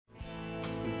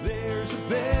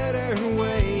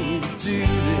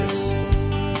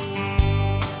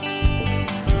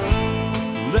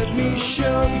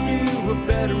show you a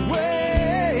better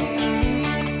way.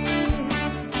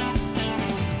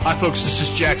 Hi, folks. This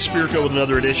is Jack Spirko with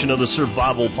another edition of the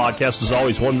Survival Podcast. As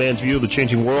always, one man's view of the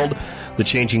changing world, the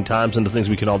changing times, and the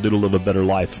things we can all do to live a better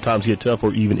life. If times get tough,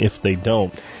 or even if they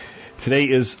don't. Today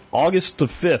is August the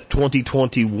 5th,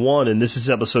 2021, and this is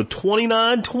episode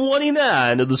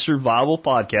 2929 of the Survival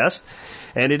Podcast.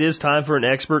 And it is time for an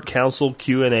expert council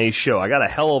Q&A show. I got a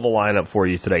hell of a lineup for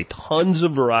you today. Tons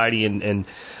of variety and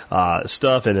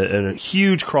stuff, and a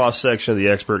huge cross-section of the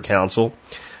expert council.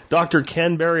 Dr.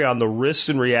 Ken Berry on the risks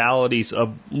and realities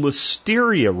of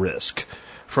listeria risk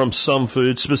from some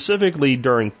foods, specifically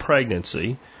during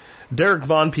pregnancy. Derek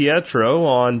Von Pietro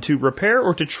on to repair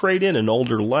or to trade in an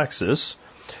older Lexus.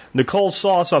 Nicole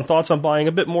Sauce on thoughts on buying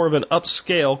a bit more of an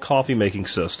upscale coffee-making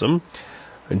system.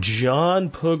 John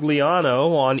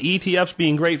Pugliano on ETFs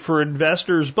being great for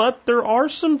investors, but there are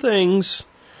some things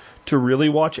to really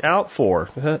watch out for,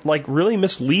 like really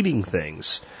misleading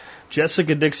things.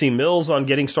 Jessica Dixie Mills on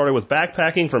getting started with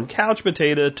backpacking from couch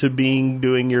potato to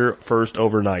doing your first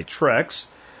overnight treks.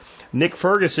 Nick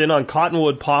Ferguson on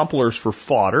cottonwood poplars for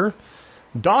fodder.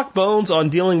 Doc Bones on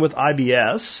dealing with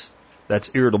IBS,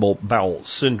 that's irritable bowel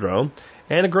syndrome.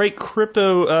 And a great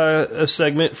crypto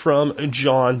segment from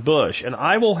John Bush. And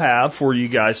I will have for you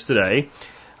guys today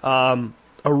a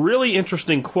really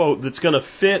interesting quote that's going to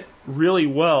fit really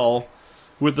well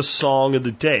with the song of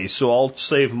the day. So I'll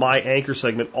save my anchor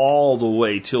segment all the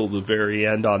way till the very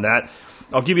end on that.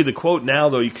 I'll give you the quote now,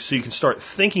 though, so you can start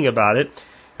thinking about it.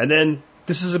 And then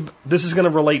this is going to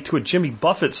relate to a Jimmy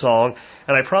Buffett song.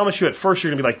 And I promise you at first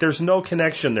you're going to be like, there's no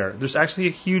connection there. There's actually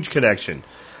a huge connection.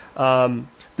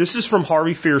 This is from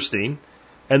Harvey Fierstein.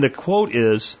 And the quote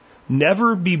is,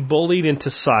 "Never be bullied into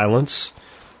silence.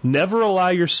 Never allow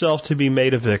yourself to be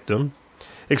made a victim.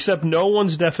 Accept no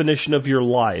one's definition of your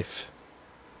life.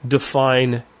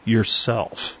 Define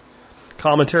yourself."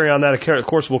 Commentary on that, of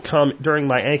course, will come during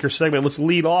my anchor segment. Let's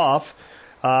lead off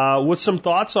with some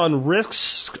thoughts on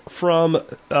risks from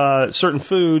certain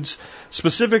foods,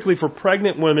 specifically for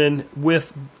pregnant women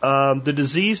with the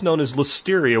disease known as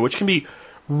listeria, which can be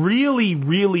really,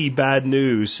 really bad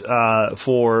news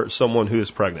for someone who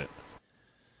is pregnant.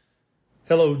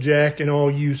 Hello, Jack, and all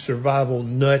you survival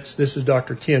nuts. This is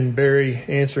Dr. Ken Berry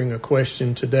answering a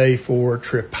question today for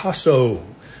Trepasso.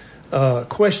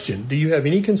 Question: do you have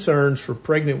any concerns for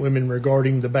pregnant women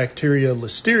regarding the bacteria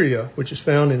Listeria, which is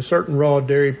found in certain raw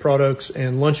dairy products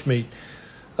and lunch meat?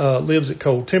 Lives at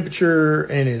cold temperature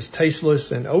and is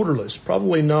tasteless and odorless.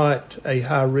 Probably not a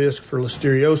high risk for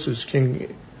listeriosis.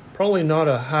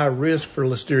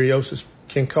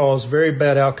 Can cause very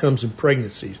bad outcomes in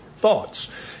pregnancy. Thoughts?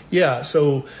 Yeah,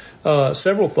 so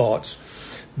several thoughts.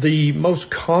 The most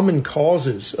common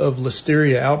causes of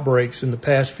listeria outbreaks in the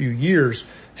past few years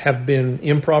have been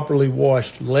improperly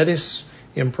washed lettuce,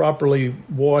 improperly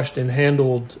washed and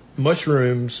handled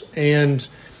mushrooms, and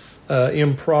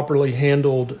improperly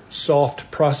handled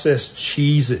soft processed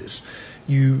cheeses.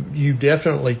 You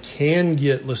definitely can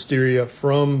get listeria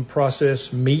from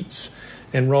processed meats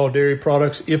and raw dairy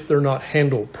products if they're not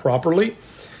handled properly.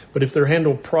 But if they're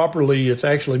handled properly, it's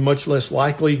actually much less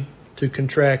likely to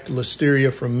contract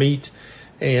listeria from meat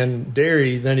and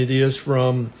dairy than it is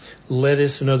from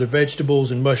lettuce and other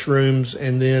vegetables and mushrooms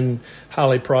and then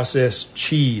highly processed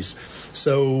cheese.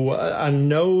 So I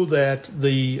know that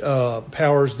the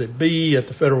powers that be at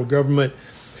the federal government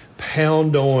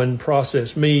pound on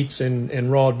processed meats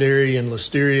and raw dairy and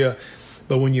listeria,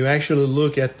 but when you actually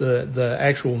look at the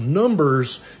actual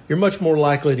numbers, you're much more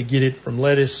likely to get it from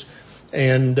lettuce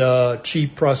and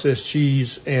cheap processed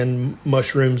cheese and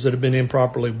mushrooms that have been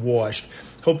improperly washed.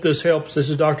 Hope this helps. This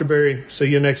is Dr. Berry. See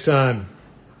you next time.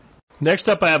 Next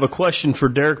up, I have a question for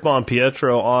Derek Von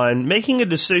Pietro on making a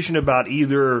decision about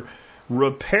either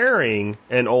repairing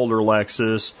an older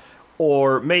Lexus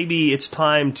or maybe it's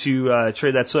time to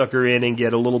trade that sucker in and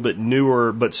get a little bit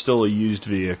newer but still a used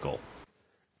vehicle.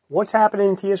 What's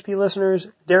happening, TSP listeners?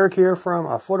 Derek here from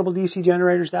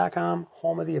AffordableDCGenerators.com,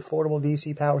 home of the Affordable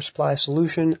DC Power Supply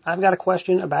Solution. I've got a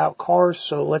question about cars,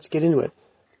 so let's get into it.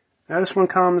 Now this one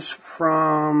comes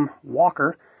from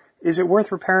Walker. Is it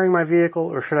worth repairing my vehicle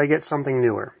or should I get something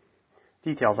newer?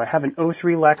 Details. I have an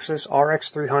 03 Lexus RX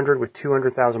 300 with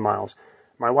 200,000 miles.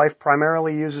 My wife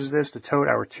primarily uses this to tote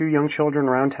our 2 young children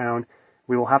around town.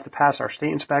 We will have to pass our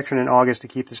state inspection in August to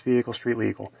keep this vehicle street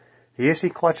legal. The AC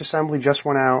clutch assembly just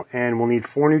went out and we'll need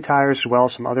 4 new tires as well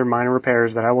as some other minor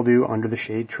repairs that I will do under the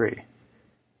shade tree.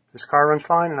 This car runs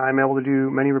fine and I'm able to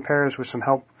do many repairs with some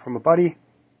help from a buddy.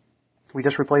 We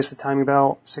just replaced the timing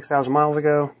belt 6,000 miles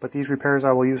ago, but these repairs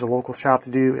I will use a local shop to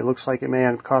do. It looks like it may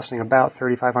end up costing about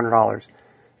 $3,500.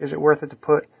 Is it worth it to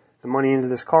put the money into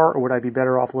this car, or would I be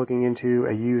better off looking into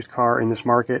a used car in this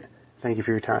market? Thank you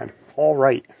for your time. All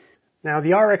right. Now,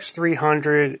 the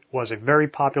RX300 was a very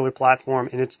popular platform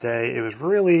in its day. It was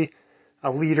really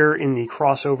a leader in the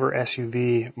crossover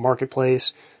SUV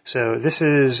marketplace. So this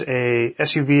is a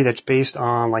SUV that's based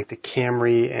on like the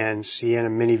Camry and Sienna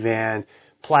minivan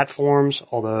platforms,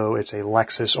 although it's a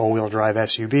Lexus all-wheel drive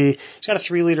SUV. It's got a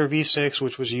 3-liter V6,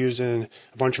 which was used in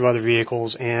a bunch of other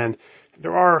vehicles, and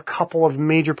there are a couple of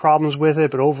major problems with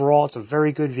it, but overall it's a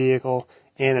very good vehicle,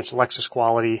 and it's Lexus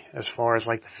quality as far as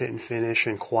like the fit and finish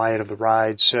and quiet of the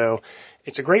ride. So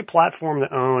it's a great platform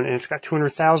to own, and it's got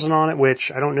 200,000 on it,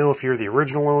 which I don't know if you're the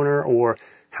original owner or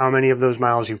how many of those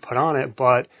miles you've put on it,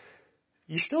 but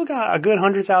you still got a good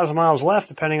 100,000 miles left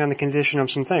depending on the condition of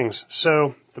some things.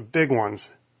 So the big ones,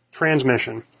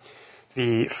 transmission.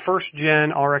 The first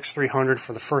gen RX300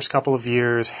 for the first couple of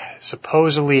years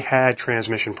supposedly had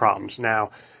transmission problems.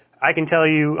 Now, I can tell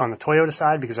you on the Toyota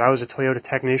side, because I was a Toyota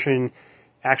technician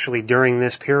actually during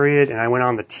this period, and I went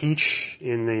on to teach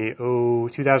in the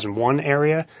 2001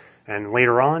 area and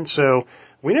later on. So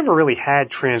we never really had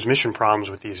transmission problems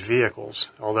with these vehicles,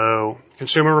 although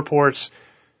Consumer Reports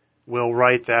will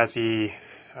write that the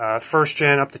first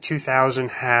gen up to 2000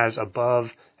 has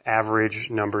above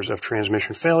average numbers of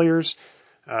transmission failures.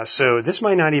 So this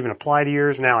might not even apply to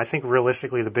yours. Now, I think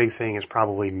realistically the big thing is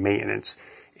probably maintenance.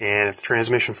 And if the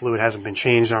transmission fluid hasn't been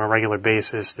changed on a regular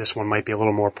basis, this one might be a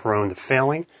little more prone to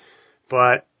failing.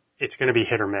 But it's going to be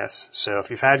hit or miss. So if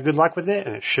you've had good luck with it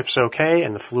and it shifts okay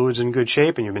and the fluid's in good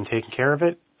shape and you've been taking care of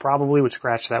it, probably would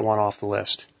scratch that one off the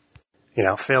list. You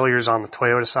know, failures on the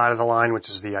Toyota side of the line, which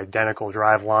is the identical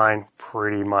drive line,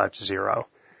 pretty much zero.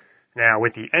 Now,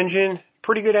 with the engine,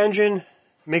 pretty good engine,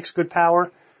 makes good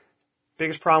power.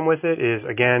 Biggest problem with it is,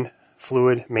 again,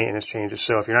 fluid maintenance changes.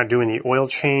 So if you're not doing the oil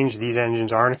change, these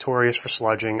engines are notorious for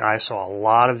sludging. I saw a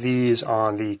lot of these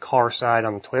on the car side,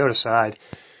 on the Toyota side,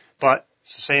 but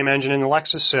it's the same engine in the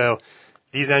Lexus, so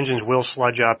these engines will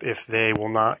sludge up if they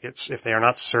are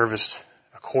not serviced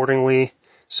accordingly.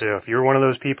 So if you're one of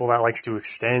those people that likes to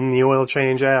extend the oil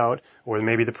change out, or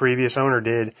maybe the previous owner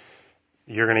did,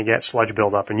 you're going to get sludge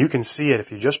buildup. And you can see it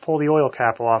if you just pull the oil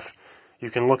cap off. You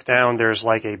can look down, there's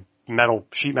like a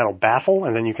sheet metal baffle,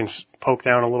 and then you can poke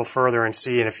down a little further and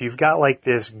see. And if you've got like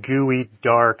this gooey,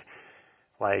 dark,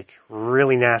 like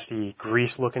really nasty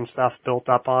grease-looking stuff built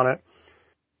up on it,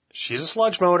 she's a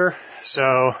sludge motor. So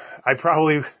I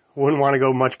probably wouldn't want to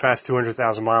go much past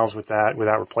 200,000 miles with that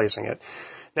without replacing it.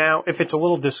 Now, if it's a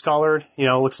little discolored,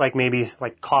 looks like maybe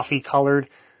like coffee colored,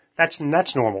 that's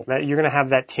normal. That you're going to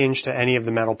have that tinge to any of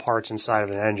the metal parts inside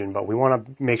of an engine, but we want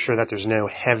to make sure that there's no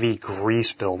heavy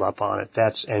grease buildup on it.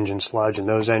 That's engine sludge, and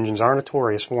those engines are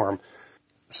notorious for them.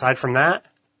 Aside from that,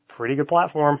 pretty good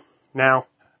platform. Now,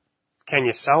 can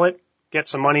you sell it, get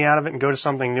some money out of it, and go to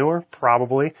something newer?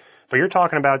 Probably. But you're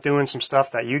talking about doing some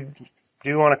stuff that you'd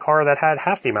do on a car that had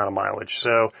half the amount of mileage.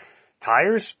 So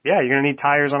tires, yeah, you're going to need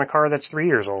tires on a car that's 3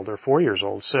 years old or 4 years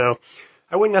old. So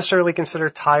I wouldn't necessarily consider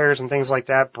tires and things like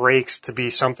that, brakes, to be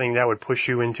something that would push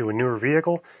you into a newer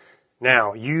vehicle.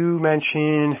 Now, you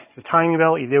mentioned the timing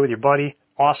belt you did with your buddy.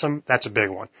 Awesome. That's a big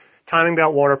one. Timing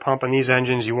belt, water pump on these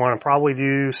engines, you want to probably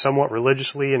do somewhat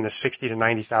religiously in the 60 to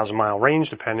 90,000 mile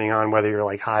range, depending on whether you're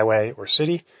like highway or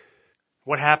city.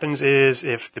 What happens is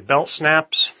if the belt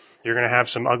snaps, you're going to have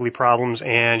some ugly problems,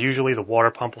 and usually the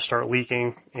water pump will start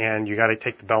leaking, and you got to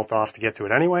take the belt off to get to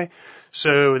it anyway.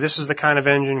 So this is the kind of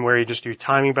engine where you just do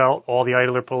timing belt, all the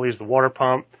idler pulleys, the water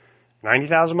pump,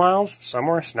 90,000 miles,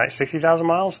 somewhere, 60,000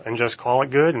 miles, and just call it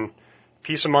good, and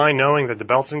peace of mind knowing that the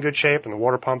belt's in good shape and the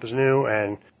water pump is new,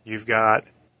 and you've got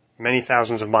many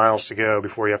thousands of miles to go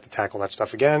before you have to tackle that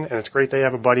stuff again. And it's great that you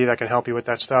have a buddy that can help you with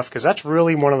that stuff, because that's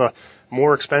really one of the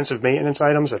more expensive maintenance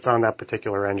items that's on that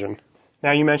particular engine.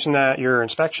 Now, you mentioned that your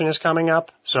inspection is coming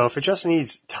up, so if it just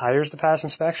needs tires to pass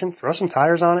inspection, throw some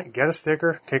tires on it, get a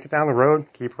sticker, kick it down the road,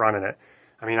 keep running it.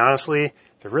 I mean, honestly,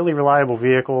 they're really reliable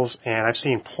vehicles, and I've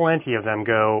seen plenty of them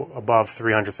go above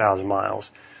 300,000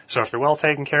 miles. So if they're well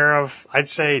taken care of, I'd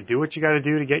say do what you got to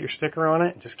do to get your sticker on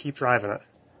it and just keep driving it.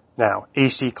 Now,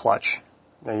 AC clutch.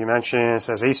 Now, you mentioned it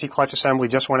says AC clutch assembly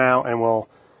just went out, and we'll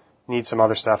need some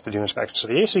other stuff to do inspection. So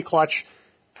the AC clutch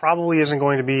probably isn't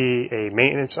going to be a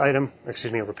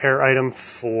a repair item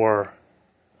for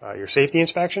your safety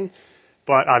inspection,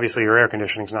 but obviously your air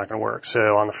conditioning is not going to work.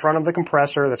 So on the front of the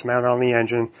compressor that's mounted on the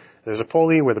engine, there's a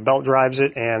pulley where the belt drives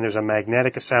it, and there's a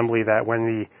magnetic assembly that when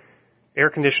the air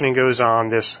conditioning goes on,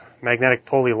 this magnetic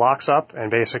pulley locks up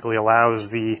and basically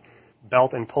allows the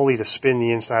belt and pulley to spin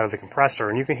the inside of the compressor,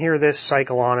 and you can hear this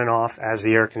cycle on and off as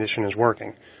the air conditioner is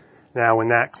working. Now, when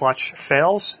that clutch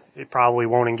fails, it probably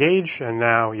won't engage, and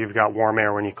now you've got warm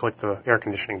air when you click the air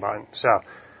conditioning button. So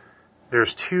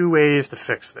there's two ways to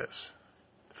fix this.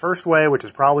 The first way, which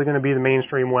is probably going to be the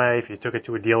mainstream way, if you took it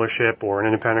to a dealership or an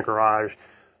independent garage,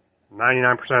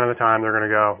 99% of the time they're going to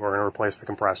go, we're going to replace the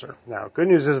compressor. Now, good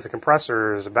news is the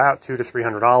compressor is about $200 to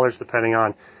 $300, depending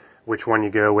on which one you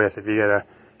go with. If you get a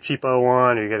cheapo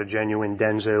one or you get a genuine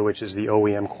Denso, which is the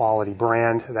OEM quality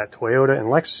brand that Toyota and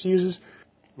Lexus uses,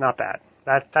 not bad.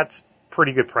 That's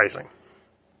pretty good pricing.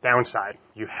 Downside,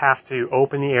 you have to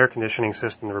open the air conditioning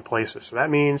system to replace it. So that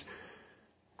means,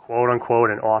 quote unquote,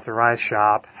 an authorized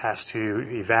shop has to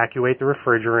evacuate the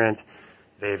refrigerant.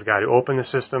 They've got to open the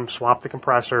system, swap the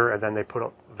compressor, and then they put a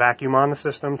vacuum on the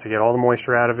system to get all the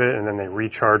moisture out of it, and then they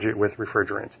recharge it with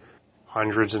refrigerant.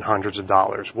 Hundreds and hundreds of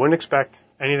dollars. Wouldn't expect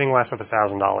anything less of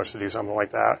 $1,000 to do something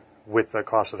like that with the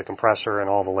cost of the compressor and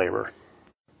all the labor.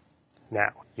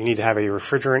 Now, you need to have a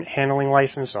refrigerant handling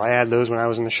license, so I had those when I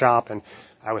was in the shop, and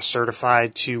I was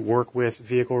certified to work with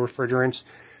vehicle refrigerants.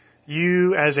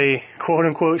 You, as a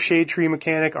quote-unquote shade tree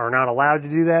mechanic, are not allowed to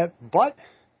do that, but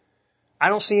I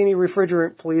don't see any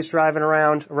refrigerant police driving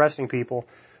around arresting people.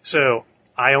 So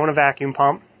I own a vacuum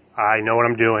pump. I know what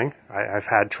I'm doing. I've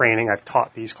had training. I've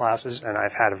taught these classes, and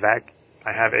I've had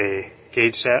I have a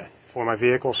gauge set for my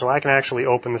vehicle, so I can actually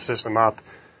open the system up,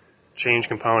 change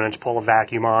components, pull a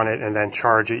vacuum on it, and then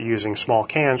charge it using small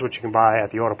cans, which you can buy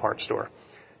at the auto parts store.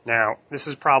 Now, this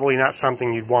is probably not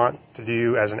something you'd want to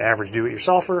do as an average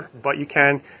do-it-yourselfer, but you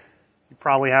can. You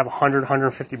probably have $100,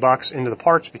 $150 into the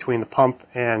parts between the pump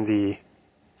and the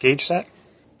gauge set.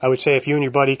 I would say if you and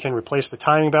your buddy can replace the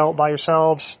timing belt by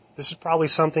yourselves, this is probably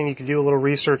something you could do a little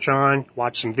research on,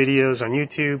 watch some videos on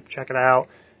YouTube, check it out,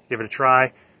 give it a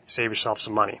try, save yourself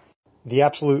some money. The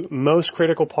absolute most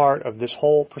critical part of this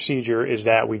whole procedure is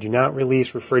that we do not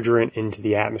release refrigerant into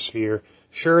the atmosphere.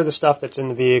 Sure, the stuff that's in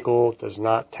the vehicle does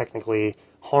not technically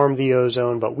harm the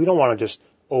ozone, but we don't want to just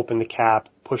open the cap,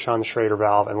 push on the Schrader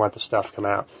valve, and let the stuff come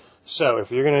out. So if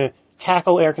you're going to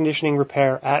tackle air conditioning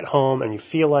repair at home and you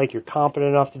feel like you're competent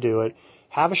enough to do it,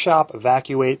 have a shop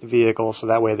evacuate the vehicle so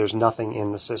that way there's nothing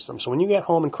in the system. So when you get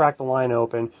home and crack the line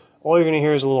open, all you're going to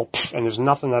hear is a little pfft, and there's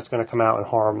nothing that's going to come out and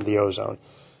harm the ozone.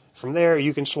 From there,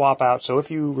 you can swap out. So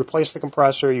if you replace the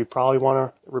compressor, you probably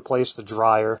want to replace the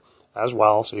dryer as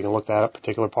well, so you can look that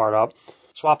particular part up.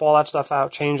 Swap all that stuff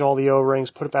out, change all the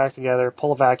O-rings, put it back together,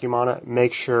 pull a vacuum on it,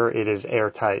 make sure it is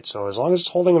airtight. So as long as it's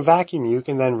holding a vacuum, you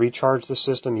can then recharge the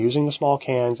system using the small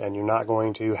cans, and you're not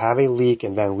going to have a leak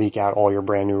and then leak out all your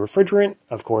brand new refrigerant,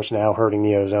 of course now hurting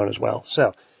the ozone as well.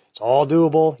 So it's all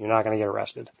doable. You're not going to get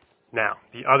arrested. Now,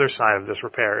 the other side of this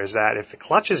repair is that if the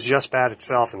clutch is just bad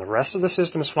itself and the rest of the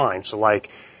system is fine, so like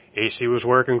AC was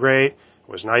working great, it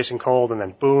was nice and cold, and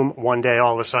then boom, one day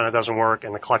all of a sudden it doesn't work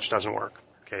and the clutch doesn't work.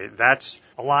 Okay, that's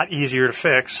a lot easier to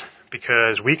fix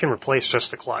because we can replace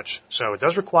just the clutch. So it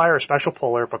does require a special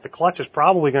puller, but the clutch is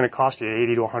probably going to cost you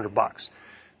 $80 to $100.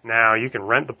 Now, you can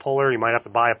rent the puller. You might have to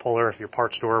buy a puller if your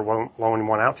parts store won't loan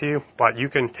one out to you, but you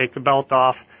can take the belt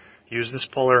off, use this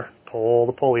puller, pull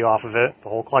the pulley off of it, the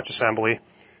whole clutch assembly,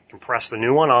 compress the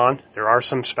new one on. There are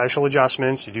some special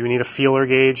adjustments. You do need a feeler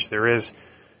gauge. There is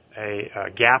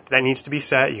a gap that needs to be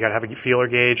set. You got to have a feeler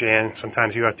gauge, and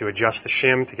sometimes you have to adjust the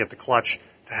shim to get the clutch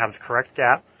to have the correct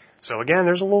gap. So again,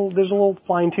 there's a little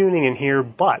fine tuning in here,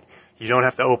 but you don't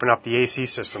have to open up the AC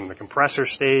system. The compressor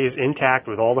stays intact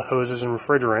with all the hoses and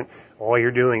refrigerant. All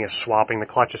you're doing is swapping the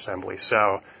clutch assembly.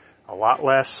 So a lot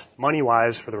less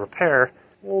money-wise for the repair,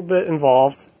 a little bit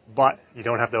involved, but you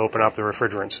don't have to open up the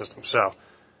refrigerant system. So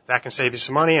that can save you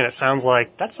some money, and it sounds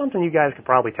like that's something you guys could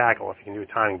probably tackle if you can do a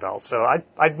timing belt. So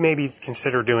I'd maybe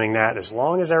consider doing that. As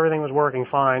long as everything was working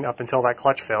fine up until that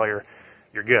clutch failure,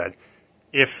 you're good.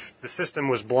 If the system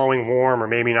was blowing warm or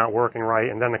maybe not working right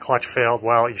and then the clutch failed,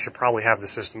 well, you should probably have the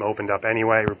system opened up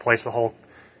anyway, replace the whole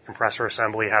compressor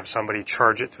assembly, have somebody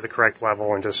charge it to the correct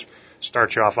level, and just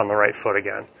start you off on the right foot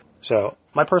again. So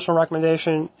my personal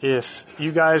recommendation, if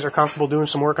you guys are comfortable doing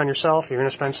some work on yourself, you're going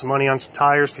to spend some money on some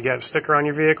tires to get a sticker on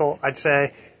your vehicle, I'd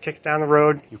say kick it down the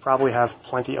road. You probably have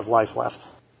plenty of life left.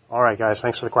 All right, guys,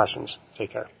 thanks for the questions.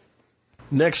 Take care.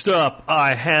 Next up,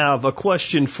 I have a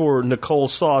question for Nicole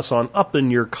Sauce on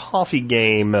upping your coffee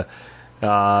game.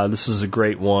 This is a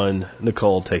great one.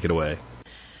 Nicole, take it away.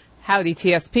 Howdy,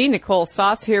 TSP. Nicole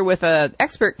Sauce here with an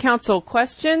expert council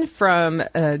question from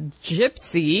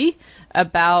Gypsy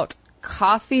about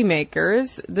coffee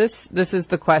makers. This is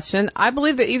the question. I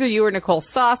believe that either you or Nicole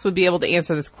Sauce would be able to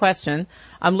answer this question.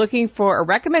 I'm looking for a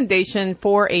recommendation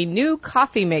for a new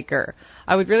coffee maker.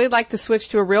 I would really like to switch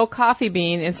to a real coffee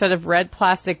bean instead of red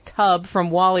plastic tub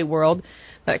from Wally World.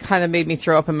 That kind of made me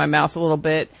throw up in my mouth a little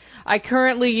bit. I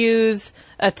currently use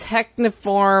a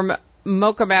Techniform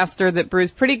Mocha Master that brews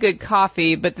pretty good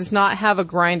coffee, but does not have a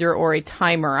grinder or a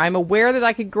timer. I'm aware that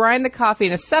I could grind the coffee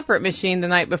in a separate machine the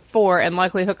night before and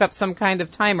likely hook up some kind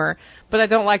of timer, but I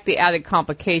don't like the added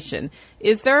complication.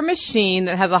 Is there a machine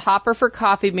that has a hopper for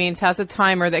coffee beans, has a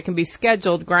timer that can be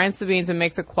scheduled, grinds the beans, and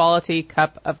makes a quality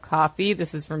cup of coffee?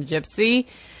 This is from Gypsy.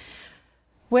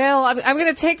 Well, I'm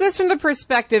going to take this from the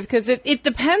perspective because it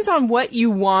depends on what you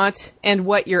want and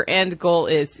what your end goal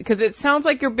is. Because it sounds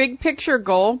like your big picture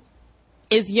goal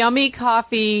is yummy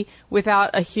coffee without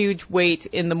a huge wait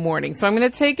in the morning. So I'm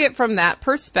going to take it from that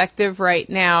perspective right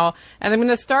now. And I'm going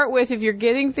to start with if you're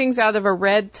getting things out of a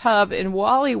red tub in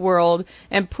Wally World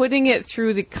and putting it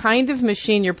through the kind of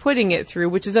machine you're putting it through,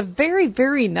 which is a very,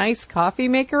 very nice coffee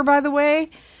maker, by the way,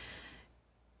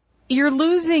 you're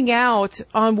losing out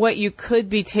on what you could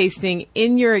be tasting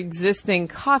in your existing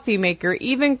coffee maker.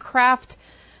 Even craft,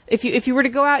 if you were to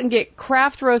go out and get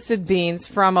craft roasted beans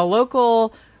from a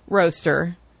local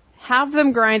roaster, have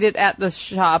them grind it at the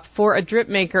shop for a drip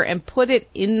maker and put it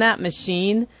in that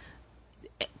machine,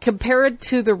 compared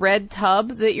to the red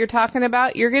tub that you're talking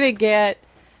about, you're going to get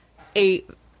a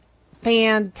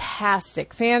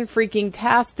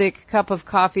fan-freaking-tastic cup of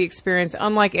coffee experience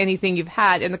unlike anything you've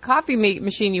had. And the coffee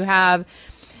machine you have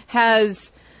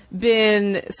has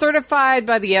been certified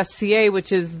by the SCA,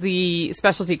 which is the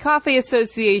Specialty Coffee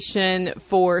Association,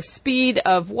 for speed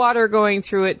of water going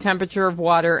through it, temperature of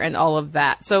water, and all of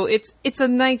that. So it's a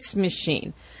nice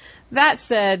machine. That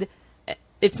said,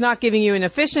 it's not giving you an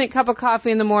efficient cup of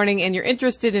coffee in the morning, and you're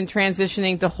interested in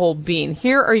transitioning to whole bean.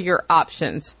 Here are your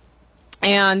options.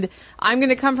 And I'm going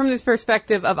to come from this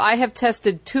perspective of I have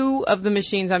tested 2 of the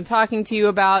machines I'm talking to you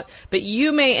about, but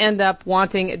you may end up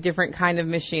wanting a different kind of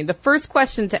machine. The first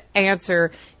question to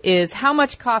answer is, how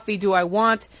much coffee do I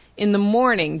want in the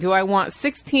morning? Do I want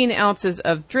 16 ounces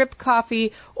of drip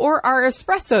coffee, or are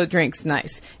espresso drinks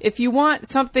nice? If you want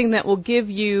something that will give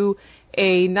you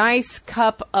a nice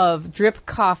cup of drip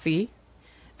coffee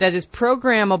that is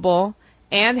programmable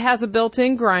and has a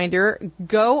built-in grinder,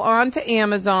 go on to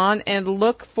Amazon and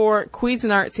look for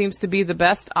Cuisinart. Seems to be the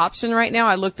best option right now.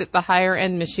 I looked at the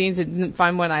higher-end machines and didn't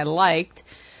find one I liked.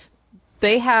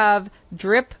 They have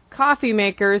drip coffee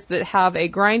makers that have a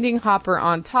grinding hopper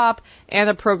on top and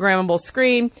a programmable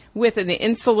screen with an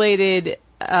insulated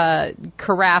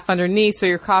carafe underneath, so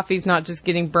your coffee's not just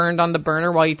getting burned on the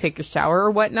burner while you take your shower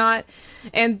or whatnot.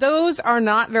 And those are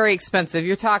not very expensive.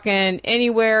 You're talking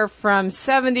anywhere from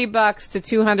 $70 to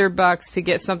 $200 to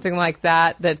get something like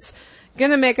that that's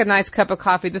going to make a nice cup of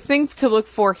coffee. The thing to look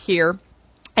for here,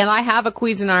 and I have a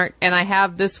Cuisinart and I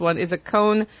have this one, is a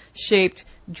cone-shaped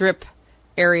drip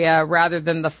area rather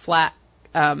than the flat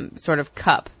sort of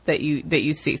cup that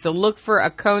you see. So look for a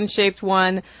cone-shaped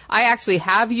one. I actually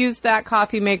have used that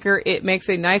coffee maker. It makes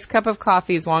a nice cup of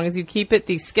coffee as long as you keep it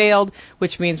descaled,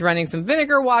 which means running some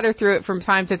vinegar water through it from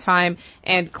time to time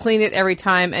and clean it every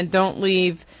time, and don't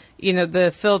leave,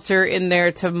 the filter in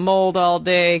there to mold all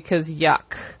day, 'cause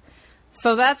yuck.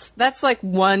 So that's like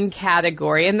one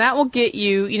category, and that will get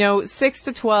you, 6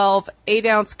 to 12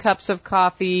 8-ounce cups of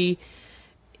coffee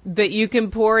that you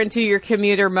can pour into your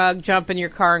commuter mug, jump in your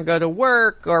car and go to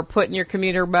work, or put in your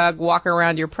commuter mug, walk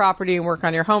around your property and work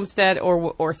on your homestead,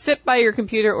 or sit by your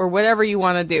computer, or whatever you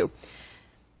want to do.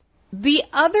 The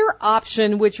other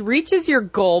option, which reaches your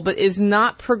goal but is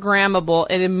not programmable,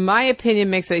 and in my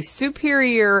opinion makes a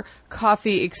superior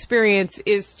coffee experience,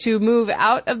 is to move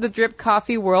out of the drip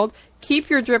coffee world.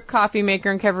 Keep your drip coffee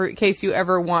maker in case you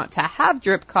ever want to have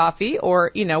drip coffee,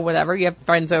 or, whatever, you have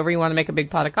friends over, you want to make a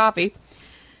big pot of coffee.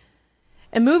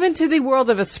 And move into the world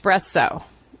of espresso.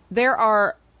 There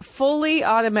are fully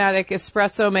automatic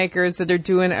espresso makers that are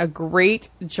doing a great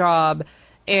job.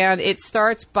 And it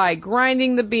starts by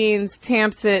grinding the beans,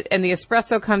 tamps it, and the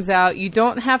espresso comes out. You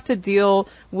don't have to deal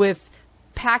with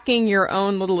packing your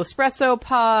own little espresso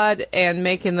pod and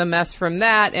making the mess from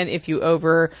that. And if you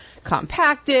over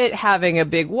compact it, having a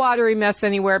big watery mess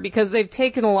anywhere, because they've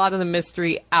taken a lot of the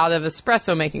mystery out of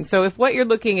espresso making. So if what you're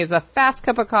looking is a fast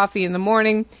cup of coffee in the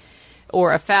morning,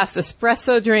 or a fast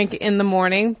espresso drink in the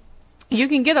morning, you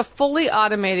can get a fully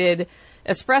automated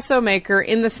espresso maker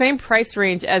in the same price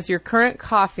range as your current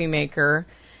coffee maker,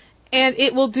 and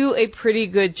it will do a pretty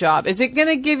good job. Is it going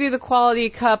to give you the quality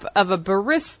cup of a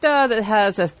barista that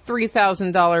has a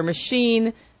 $3,000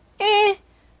 machine?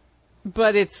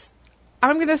 But it's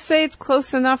I'm going to say it's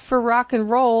close enough for rock and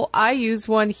roll. I use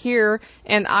one here,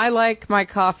 and I like my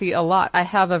coffee a lot. I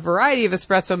have a variety of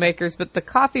espresso makers, but the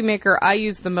coffee maker I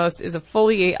use the most is a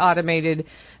fully automated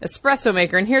espresso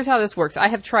maker. And here's how this works. I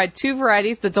have tried two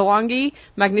varieties, the DeLonghi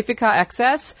Magnifica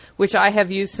XS, which I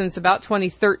have used since about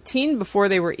 2013, before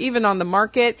they were even on the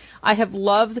market. I have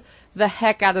loved the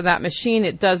heck out of that machine.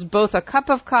 It does both a cup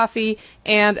of coffee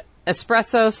and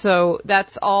espresso, so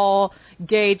that's all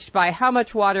gauged by how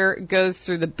much water goes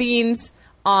through the beans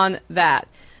on that.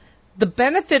 The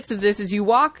benefits of this is you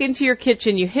walk into your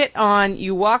kitchen, you hit on,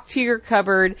 you walk to your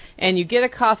cupboard, and you get a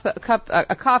coffee cup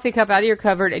out of your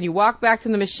cupboard, and you walk back to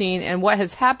the machine, and what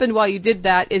has happened while you did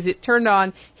that is it turned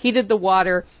on, heated the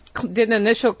water, did an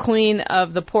initial clean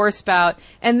of the pour spout,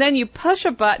 and then you push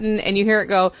a button, and you hear it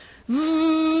go,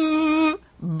 boop,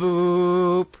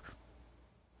 boop,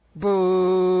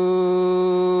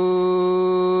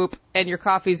 and your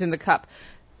coffee's in the cup.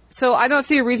 So I don't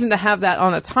see a reason to have that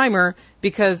on a timer,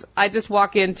 because I just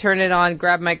walk in, turn it on,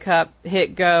 grab my cup,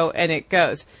 hit go, and it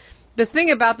goes. The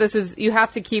thing about this is you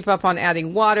have to keep up on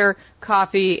adding water,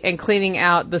 coffee, and cleaning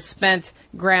out the spent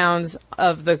grounds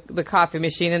of the coffee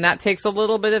machine, and that takes a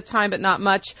little bit of time, but not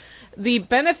much. The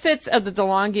benefits of the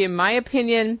DeLonghi, in my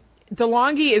opinion,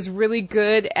 DeLonghi is really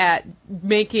good at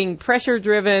making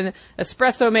pressure-driven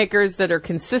espresso makers that are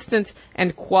consistent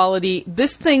and quality.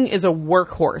 This thing is a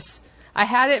workhorse. I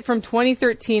had it from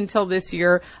 2013 till this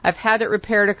year. I've had it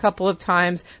repaired a couple of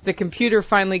times. The computer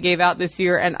finally gave out this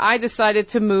year, and I decided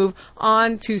to move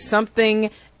on to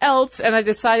something else, and I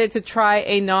decided to try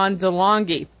a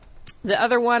non-DeLonghi. The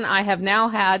other one I have now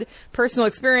had personal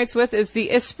experience with is the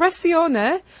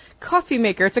Espressione coffee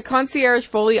maker. It's a concierge,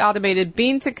 fully automated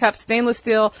bean-to-cup stainless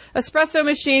steel espresso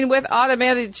machine with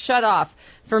automated shut-off.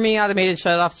 For me, automated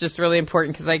shut-off is just really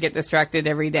important because I get distracted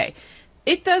every day.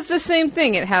 It does the same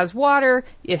thing. It has water,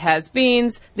 it has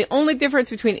beans. The only difference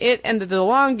between it and the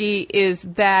DeLonghi is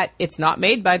that it's not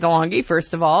made by DeLonghi,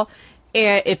 first of all.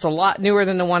 It's a lot newer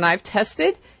than the one I've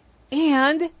tested,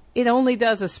 and it only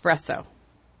does espresso.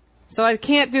 So I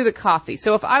can't do the coffee.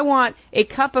 So if I want a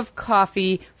cup of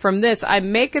coffee from this, I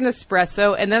make an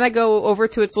espresso, and then I go over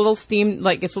to its little steam,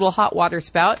 like its little hot water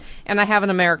spout, and I have an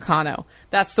Americano.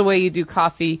 That's the way you do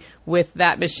coffee with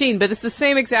that machine. But it's the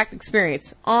same exact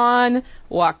experience. On,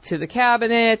 walk to the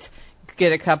cabinet,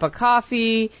 get a cup of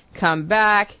coffee, come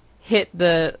back, hit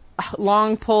the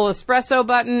long pull espresso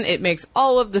button. It makes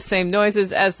all of the same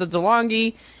noises as the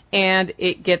DeLonghi, and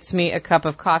it gets me a cup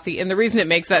of coffee. And the reason it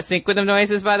makes that sequence of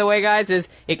noises, by the way, guys, is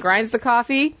it grinds the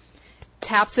coffee,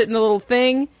 taps it in the little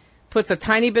thing, puts a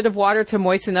tiny bit of water to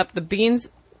moisten up the beans,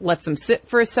 lets them sit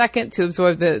for a second to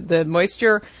absorb the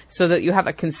moisture so that you have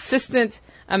a consistent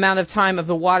amount of time of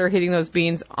the water hitting those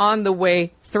beans on the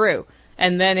way through.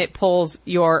 And then it pulls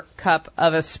your cup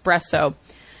of espresso.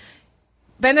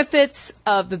 Benefits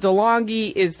of the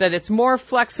DeLonghi is that it's more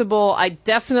flexible. I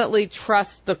definitely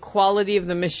trust the quality of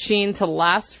the machine to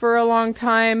last for a long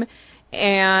time.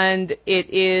 And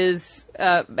it is,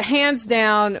 hands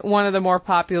down, one of the more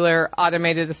popular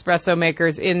automated espresso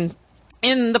makers in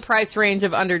the price range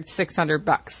of under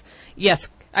 $600. Yes,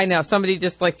 I know. Somebody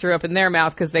just threw up in their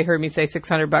mouth because they heard me say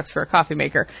 $600 for a coffee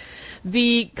maker.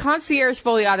 The concierge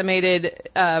fully automated,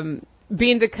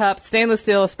 bean-to-cup stainless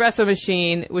steel espresso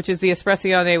machine, which is the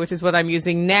Espressione, which is what I'm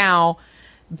using now,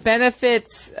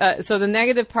 benefits, so the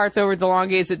negative parts over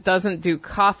DeLonghi is it doesn't do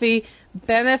coffee.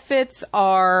 Benefits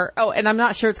are, and I'm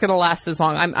not sure it's going to last as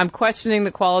long. I'm questioning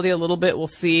the quality a little bit. We'll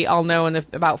see. I'll know in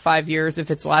about 5 years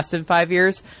if it's lasted 5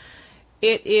 years.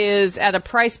 It is at a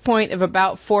price point of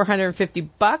about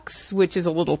 $450, which is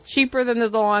a little cheaper than the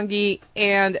DeLonghi.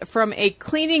 And from a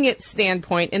cleaning it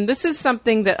standpoint, and this is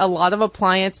something that a lot of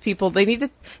appliance people, they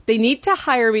need to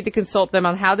hire me to consult them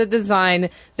on how to design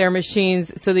their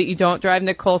machines so that you don't drive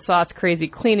Nicole Sauce crazy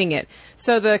cleaning it.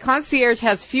 So the concierge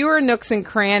has fewer nooks and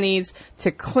crannies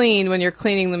to clean when you're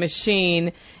cleaning the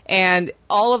machine, and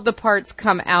all of the parts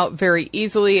come out very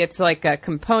easily. It's like a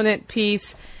component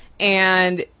piece,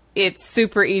 and it's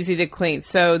super easy to clean.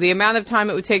 So the amount of time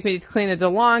it would take me to clean a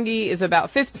DeLonghi is about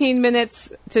 15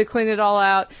 minutes to clean it all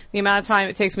out. The amount of time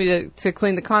it takes me to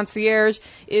clean the concierge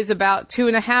is about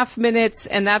 2.5 minutes,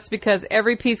 and that's because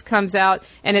every piece comes out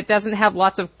and it doesn't have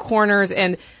lots of corners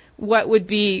and what would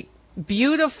be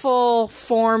beautiful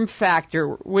form factor,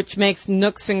 which makes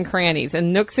nooks and crannies.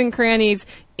 And nooks and crannies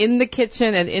in the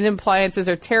kitchen and in appliances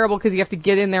are terrible because you have to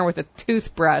get in there with a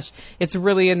toothbrush. It's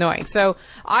really annoying. So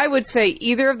I would say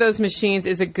either of those machines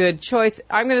is a good choice.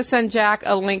 I'm going to send Jack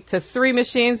a link to 3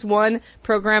 machines, one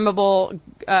programmable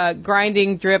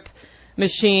grinding drip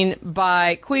machine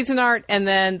by Cuisinart, and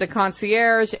then the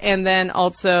Concierge, and then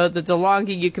also the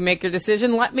DeLonghi. You can make your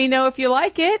decision. Let me know if you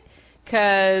like it,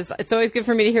 because it's always good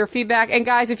for me to hear feedback. And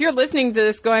guys, if you're listening to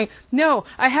this going, no,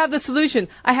 I have the solution,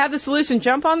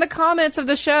 jump on the comments of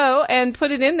the show and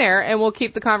put it in there, and we'll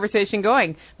keep the conversation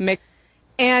going.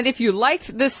 And if you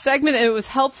liked this segment and it was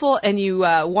helpful and you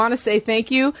want to say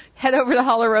thank you, head over to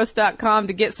hollowroast.com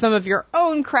to get some of your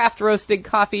own craft roasted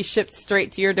coffee shipped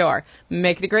straight to your door.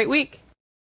 Make it a great week.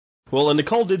 Well, and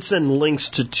Nicole did send links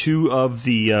to two of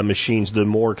the machines, the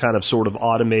more kind of sort of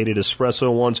automated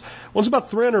espresso ones. One's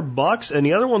about $300 and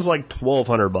the other one's like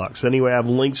 $1,200. Anyway, I have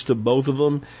links to both of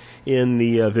them in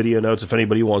the video notes if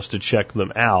anybody wants to check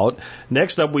them out.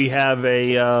 Next up, we have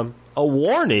a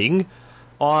warning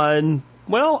on,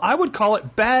 well, I would call it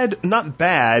not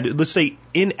bad, let's say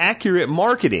inaccurate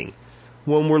marketing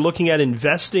when we're looking at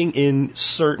investing in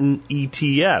certain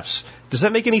ETFs. Does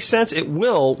that make any sense? It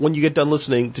will when you get done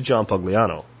listening to John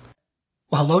Pugliano.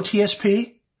 Well, hello,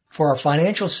 TSP. For our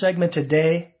financial segment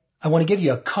today, I want to give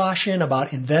you a caution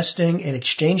about investing in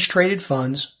exchange-traded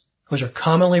funds, which are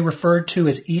commonly referred to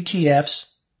as ETFs.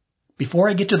 Before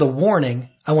I get to the warning,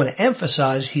 I want to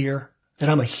emphasize here that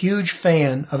I'm a huge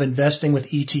fan of investing with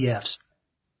ETFs.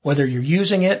 Whether you're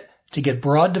using it to get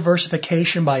broad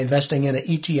diversification by investing in an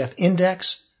ETF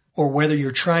index, or whether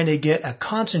you're trying to get a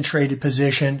concentrated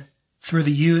position through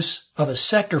the use of a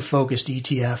sector-focused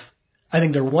ETF, I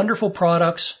think they're wonderful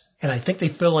products, and I think they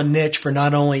fill a niche for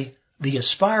not only the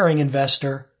aspiring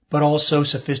investor, but also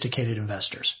sophisticated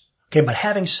investors. Okay, but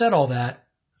having said all that,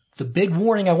 the big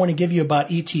warning I want to give you about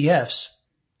ETFs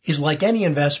is, like any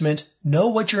investment, know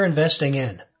what you're investing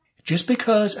in. Just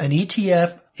because an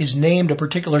ETF is named a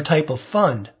particular type of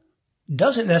fund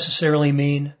doesn't necessarily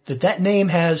mean that that name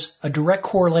has a direct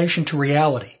correlation to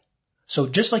reality. So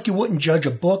just like you wouldn't judge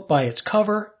a book by its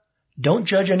cover, don't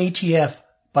judge an ETF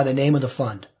by the name of the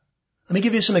fund. Let me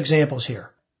give you some examples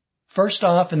here. First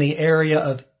off, in the area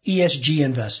of ESG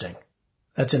investing.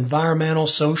 That's environmental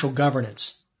social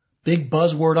governance. Big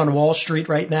buzzword on Wall Street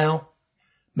right now.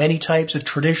 Many types of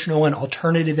traditional and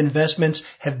alternative investments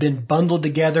have been bundled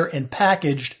together and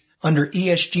packaged under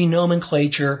ESG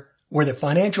nomenclature, where the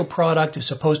financial product is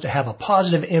supposed to have a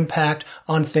positive impact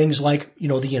on things like,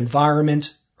 the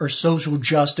environment or social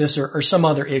justice or some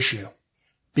other issue.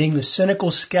 Being the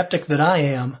cynical skeptic that I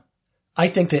am, I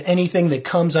think that anything that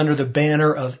comes under the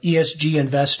banner of ESG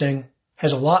investing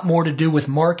has a lot more to do with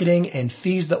marketing and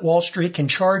fees that Wall Street can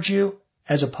charge you,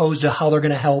 as opposed to how they're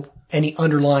going to help any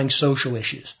underlying social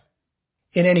issues.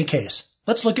 In any case,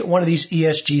 let's look at one of these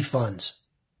ESG funds.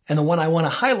 And the one I want to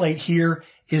highlight here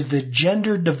is the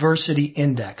Gender Diversity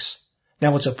Index.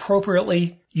 Now, it's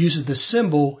appropriately uses the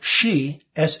symbol SHE,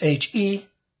 S-H-E.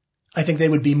 I think they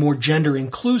would be more gender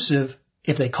inclusive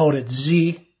if they called it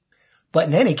Z. But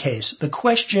in any case, the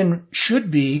question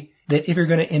should be that if you're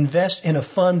going to invest in a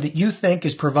fund that you think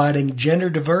is providing gender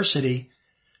diversity,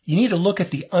 you need to look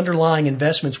at the underlying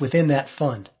investments within that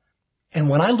fund. And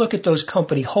when I look at those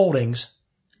company holdings,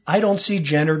 I don't see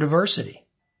gender diversity.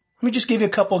 Let me just give you a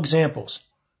couple examples.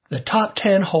 The top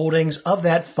 10 holdings of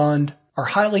that fund are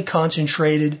highly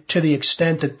concentrated to the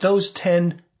extent that those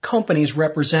 10 companies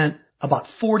represent about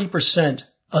 40%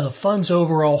 of the fund's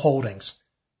overall holdings.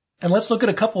 And let's look at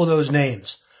a couple of those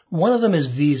names. One of them is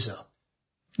Visa.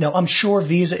 Now, I'm sure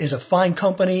Visa is a fine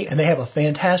company and they have a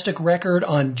fantastic record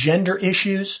on gender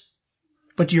issues.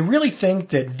 But do you really think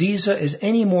that Visa is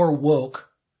any more woke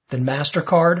than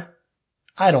MasterCard?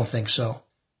 I don't think so.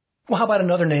 Well, how about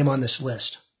another name on this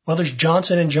list? Well, there's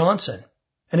Johnson & Johnson.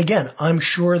 And again, I'm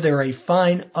sure they're a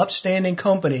fine, upstanding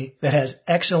company that has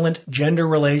excellent gender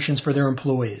relations for their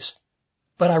employees.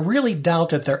 But I really doubt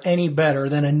that they're any better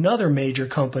than another major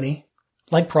company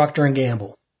like Procter &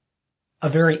 Gamble. A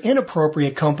very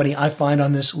inappropriate company I find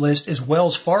on this list is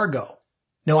Wells Fargo.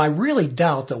 Now, I really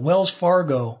doubt that Wells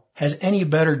Fargo has any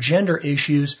better gender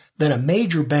issues than a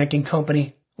major banking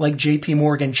company like JP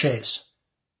Morgan Chase.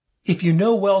 If you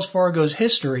know Wells Fargo's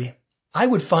history, I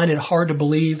would find it hard to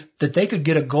believe that they could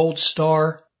get a gold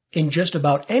star in just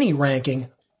about any ranking.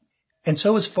 And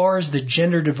so as far as the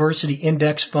Gender Diversity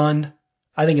Index Fund,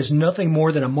 I think it's nothing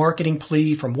more than a marketing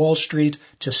plea from Wall Street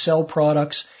to sell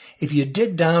products. If you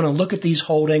dig down and look at these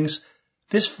holdings,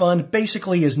 this fund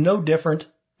basically is no different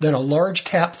than a large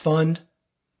cap fund.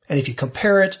 And if you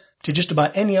compare it to just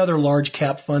about any other large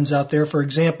cap funds out there, for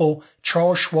example,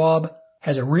 Charles Schwab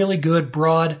has a really good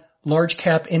broad large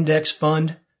cap index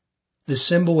fund. The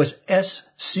symbol is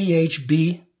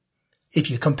SCHB.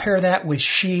 If you compare that with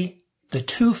SHE, the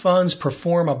two funds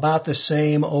perform about the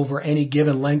same over any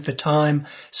given length of time.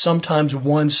 Sometimes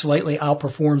one slightly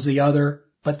outperforms the other.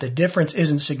 but the difference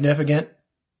isn't significant.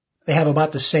 They have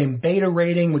about the same beta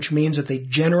rating, which means that they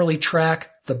generally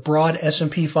track the broad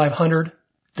S&P 500.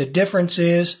 The difference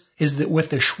is that with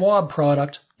the Schwab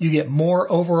product, you get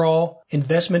more overall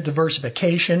investment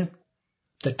diversification.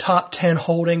 The top 10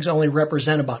 holdings only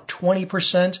represent about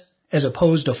 20% as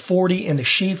opposed to 40 in the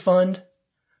She Fund.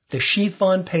 The She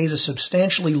Fund pays a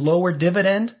substantially lower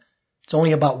dividend. It's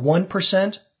only about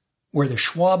 1%, where the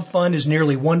Schwab Fund is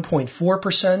nearly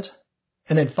 1.4%.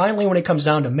 And then finally, when it comes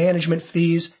down to management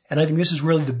fees, and I think this is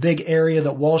really the big area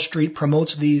that Wall Street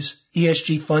promotes these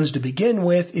ESG funds to begin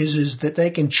with, is that they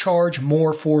can charge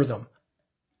more for them.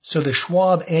 So the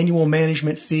Schwab annual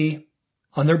management fee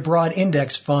on their broad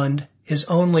index fund is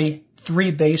only 3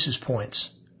 basis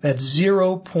points. That's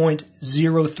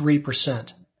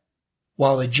 0.03%.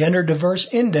 While the gender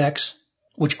diverse index,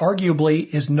 which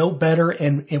arguably is no better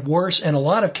and worse in a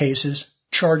lot of cases,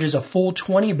 charges a full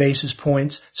 20 basis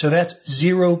points, so that's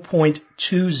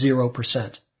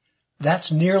 0.20%.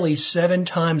 That's nearly 7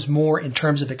 times more in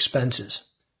terms of expenses.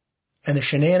 And the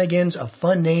shenanigans of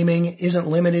fund naming isn't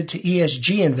limited to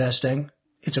ESG investing.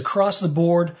 It's across the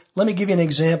board. Let me give you an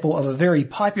example of a very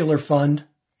popular fund.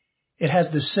 It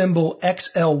has the symbol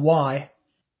XLY.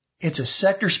 It's a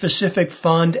sector-specific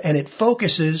fund, and it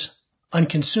focuses on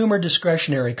consumer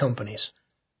discretionary companies.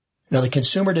 Now, the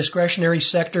consumer discretionary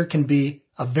sector can be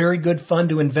a very good fund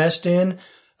to invest in,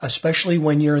 especially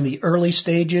when you're in the early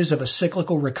stages of a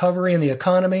cyclical recovery in the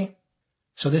economy.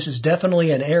 So this is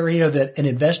definitely an area that an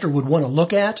investor would want to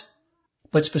look at.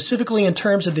 But specifically in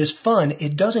terms of this fund,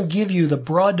 it doesn't give you the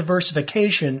broad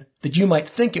diversification that you might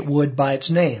think it would by its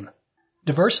name.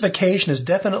 Diversification is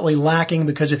definitely lacking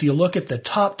because if you look at the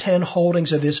top 10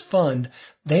 holdings of this fund,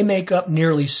 they make up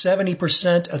nearly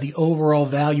 70% of the overall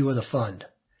value of the fund.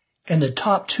 And the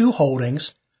top 2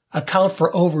 holdings account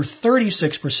for over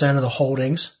 36% of the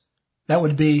holdings. That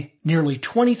would be nearly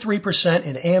 23%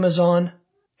 in Amazon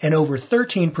and over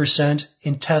 13%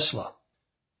 in Tesla.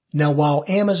 Now, while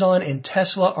Amazon and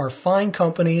Tesla are fine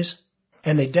companies,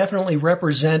 and they definitely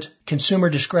represent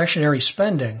consumer discretionary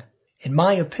spending, in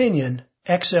my opinion,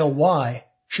 XLY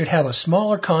should have a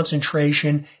smaller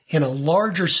concentration in a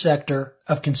larger sector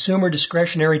of consumer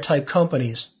discretionary type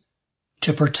companies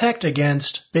to protect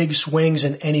against big swings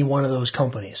in any one of those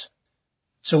companies.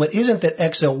 So it isn't that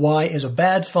XLY is a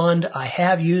bad fund. I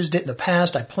have used it in the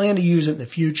past. I plan to use it in the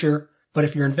future. But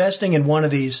if you're investing in one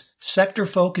of these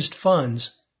sector-focused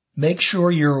funds, make sure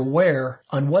you're aware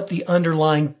on what the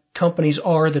underlying companies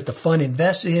are that the fund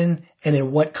invests in and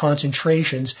in what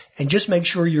concentrations, and just make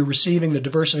sure you're receiving the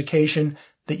diversification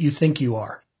that you think you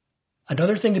are.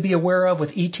 Another thing to be aware of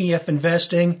with ETF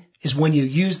investing is when you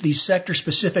use these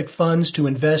sector-specific funds to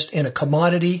invest in a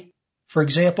commodity, for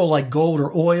example, like gold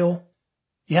or oil,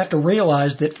 you have to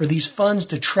realize that for these funds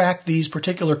to track these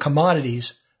particular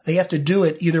commodities, they have to do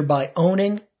it either by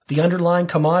owning the underlying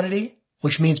commodity,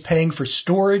 which means paying for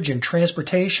storage and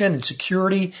transportation and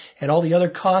security and all the other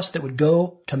costs that would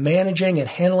go to managing and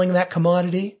handling that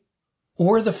commodity,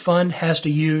 or the fund has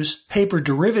to use paper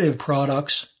derivative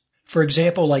products, for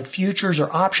example, like futures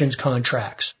or options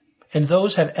contracts. And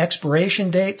those have expiration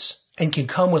dates and can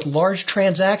come with large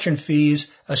transaction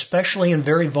fees, especially in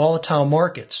very volatile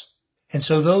markets. And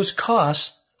so those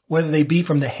costs, whether they be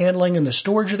from the handling and the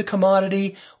storage of the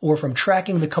commodity or from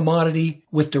tracking the commodity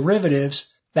with derivatives,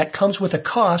 that comes with a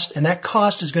cost, and that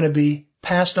cost is going to be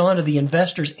passed on to the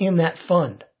investors in that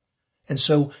fund. And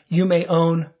so you may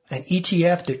own an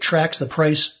ETF that tracks the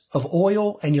price of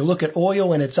oil, and you look at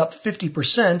oil and it's up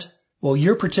 50%. Well,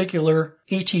 your particular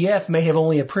ETF may have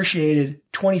only appreciated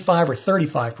 25 or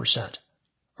 35%.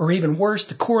 Or even worse,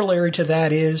 the corollary to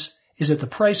that is that the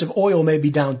price of oil may be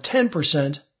down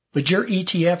 10%, but your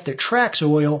ETF that tracks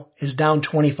oil is down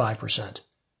 25%.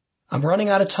 I'm running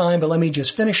out of time, but let me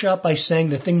just finish up by saying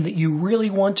the thing that you really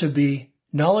want to be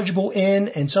knowledgeable in,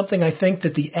 and something I think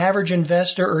that the average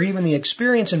investor or even the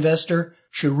experienced investor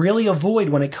should really avoid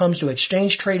when it comes to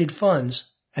exchange-traded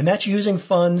funds, and that's using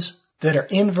funds that are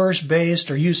inverse-based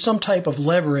or use some type of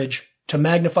leverage to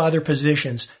magnify their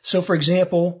positions. So, for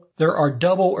example, there are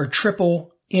double or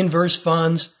triple inverse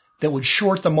funds that would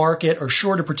short the market or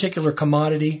short a particular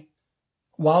commodity.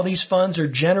 While these funds are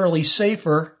generally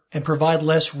safer and provide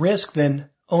less risk than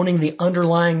owning the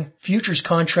underlying futures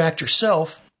contract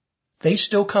yourself, they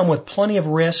still come with plenty of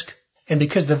risk, and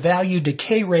because the value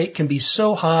decay rate can be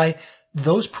so high,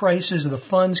 those prices of the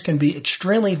funds can be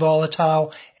extremely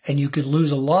volatile, and you could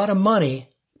lose a lot of money,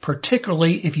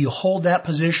 particularly if you hold that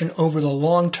position over the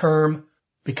long term,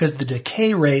 because the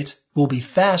decay rate will be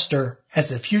faster as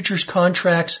the futures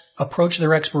contracts approach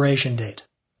their expiration date.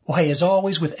 Well, hey, as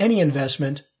always with any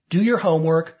investment, do your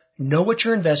homework, know what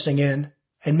you're investing in,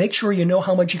 and make sure you know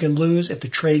how much you can lose if the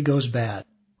trade goes bad.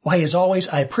 Well, hey, as always,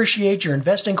 I appreciate your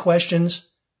investing questions.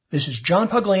 This is John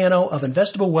Pugliano of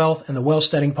Investable Wealth and the Wealth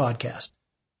Studying Podcast.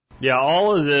 Yeah,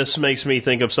 all of this makes me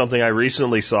think of something I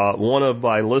recently saw. One of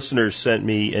my listeners sent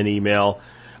me an email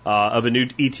of a new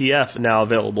ETF now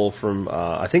available from,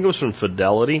 I think it was from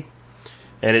Fidelity.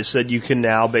 And it said you can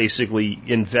now basically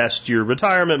invest your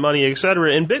retirement money, et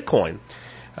cetera, in Bitcoin.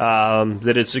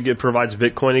 That it provides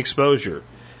Bitcoin exposure.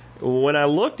 When I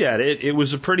looked at it, it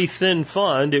was a pretty thin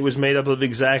fund. It was made up of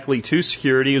exactly two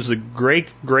securities. It was the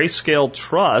Grayscale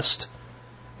Trust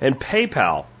and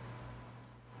PayPal.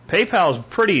 PayPal is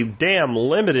pretty damn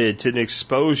limited to an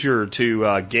exposure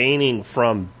to gaining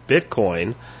from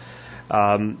Bitcoin.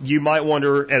 You might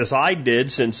wonder, as I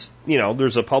did, since,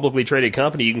 there's a publicly traded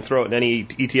company, you can throw it in any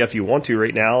ETF you want to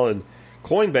right now, and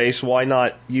Coinbase, why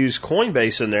not use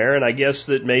Coinbase in there? And I guess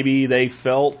that maybe they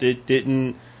felt it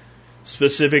didn't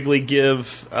specifically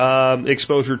give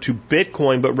exposure to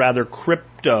Bitcoin, but rather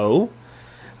crypto,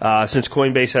 since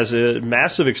Coinbase has a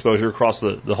massive exposure across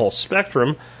the whole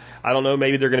spectrum. I don't know,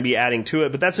 maybe they're going to be adding to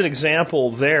it, but that's an example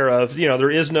there of,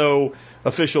 there is no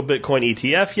official Bitcoin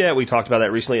ETF yet. We talked about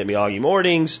that recently at Miyagi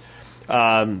Mornings.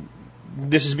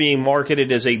 This is being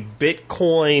marketed as a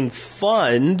Bitcoin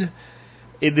fund.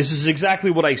 This is exactly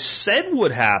what I said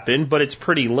would happen, but it's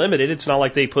pretty limited. It's not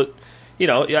like they put,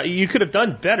 you could have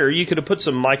done better. You could have put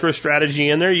some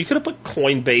MicroStrategy in there. You could have put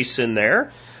Coinbase in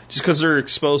there. Just because they're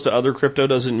exposed to other crypto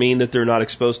doesn't mean that they're not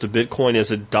exposed to Bitcoin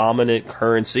as a dominant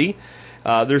currency.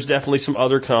 There's definitely some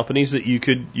other companies that you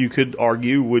could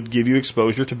argue would give you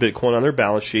exposure to Bitcoin on their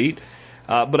balance sheet.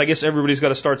 But I guess everybody's got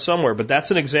to start somewhere. But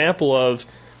that's an example of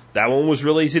that one was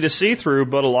really easy to see through,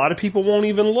 but a lot of people won't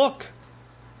even look.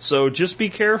 So just be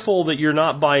careful that you're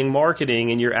not buying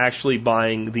marketing and you're actually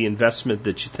buying the investment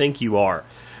that you think you are.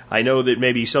 I know that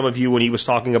maybe some of you, when he was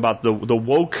talking about the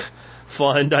woke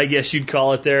fund, I guess you'd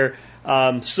call it there,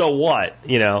 so what,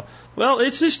 Well,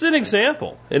 it's just an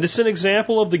example. And it's an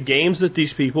example of the games that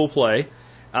these people play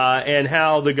and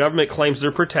how the government claims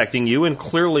they're protecting you, and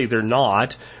clearly they're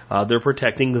not. They're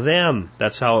protecting them.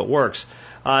 That's how it works.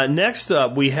 Next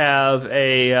up, we have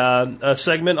a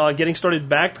segment on getting started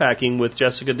backpacking with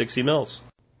Jessica Dixie Mills.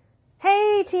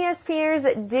 Hey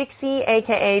TSPers, Dixie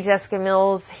aka Jessica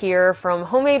Mills here from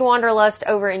Homemade Wanderlust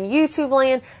over in YouTube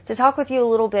land to talk with you a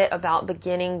little bit about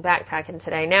beginning backpacking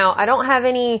today. Now, I don't have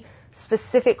any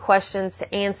specific questions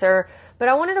to answer, but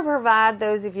I wanted to provide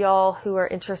those of y'all who are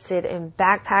interested in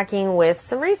backpacking with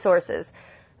some resources.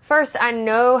 First, I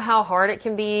know how hard it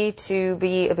can be to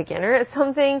be a beginner at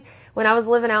something. When I was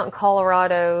living out in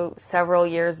Colorado several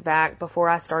years back before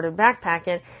I started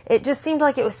backpacking, it just seemed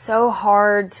like it was so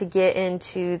hard to get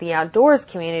into the outdoors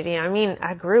community. I mean,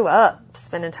 I grew up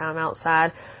spending time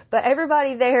outside, but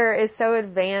everybody there is so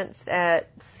advanced at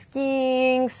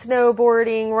skiing,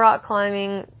 snowboarding, rock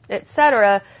climbing,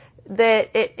 etc.,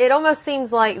 that it almost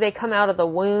seems like they come out of the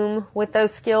womb with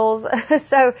those skills.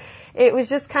 So it was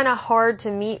just kind of hard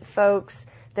to meet folks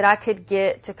that I could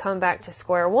get to come back to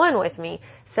square one with me.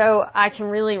 So I can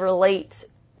really relate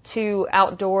to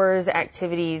outdoors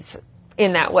activities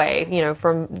in that way,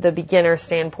 from the beginner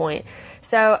standpoint.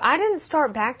 So I didn't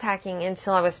start backpacking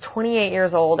until I was 28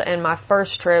 years old, and my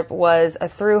first trip was a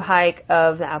through hike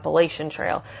of the Appalachian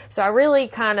Trail. So I really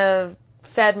kind of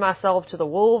fed myself to the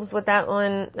wolves with that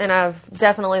one, and I've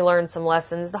definitely learned some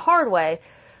lessons the hard way.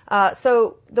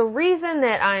 So the reason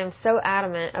that I am so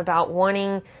adamant about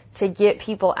wanting to get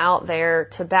people out there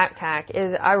to backpack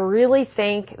is I really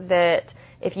think that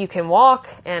if you can walk,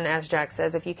 and as Jack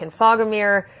says, if you can fog a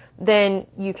mirror, then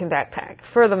you can backpack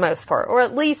for the most part, or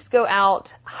at least go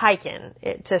out hiking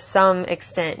to some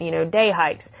extent, day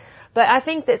hikes. But I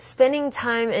think that spending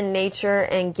time in nature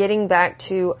and getting back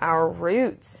to our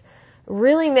roots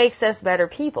really makes us better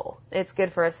people. It's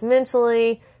good for us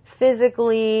mentally,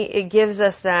 physically. It gives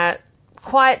us that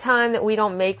quiet time that we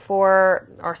don't make for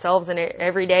ourselves in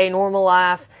everyday normal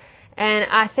life. And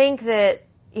I think that,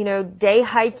 day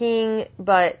hiking,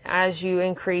 but as you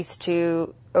increase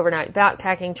to overnight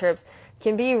backpacking trips,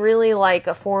 can be really like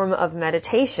a form of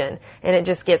meditation, and it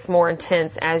just gets more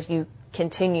intense as you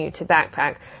continue to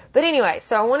backpack. But anyway,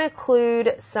 so I want to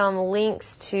include some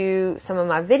links to some of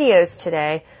my videos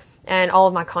today, and all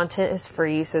of my content is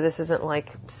free, so this isn't like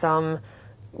some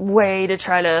way to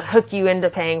try to hook you into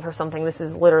paying for something. This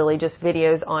is literally just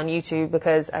videos on YouTube,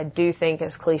 because I do think,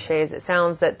 as cliche as it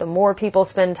sounds, that the more people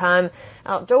spend time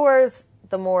outdoors,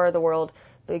 the more the world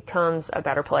becomes a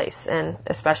better place, and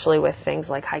especially with things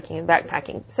like hiking and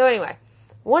backpacking. So anyway,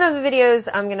 one of the videos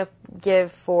I'm going to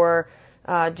give for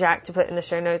Jack to put in the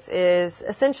show notes is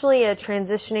essentially a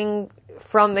transitioning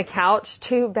from the couch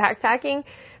to backpacking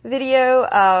video.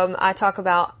 I talk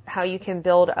about how you can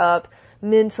build up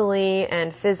mentally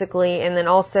and physically, and then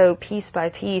also piece by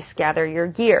piece gather your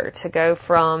gear to go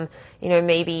from,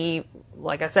 maybe,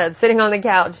 like I said, sitting on the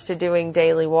couch to doing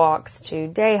daily walks, to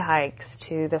day hikes,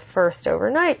 to the first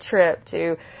overnight trip,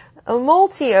 to a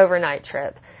multi-overnight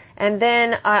trip. And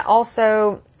then I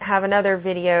also have another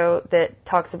video that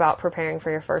talks about preparing for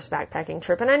your first backpacking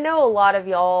trip. And I know a lot of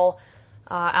y'all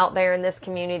out there in this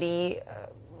community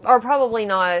are probably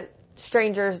not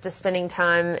strangers to spending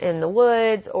time in the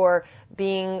woods or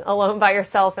being alone by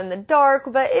yourself in the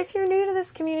dark. But if you're new to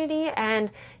this community and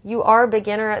you are a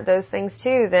beginner at those things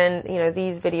too, then,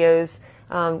 these videos,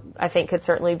 I think could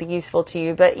certainly be useful to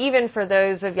you. But even for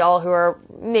those of y'all who are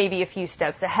maybe a few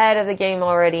steps ahead of the game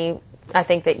already, I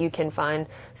think that you can find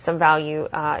some value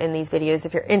in these videos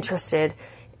if you're interested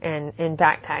in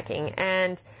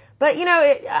backpacking. But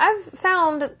I've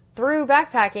found through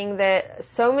backpacking that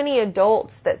so many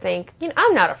adults that think,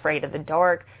 I'm not afraid of the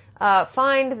dark,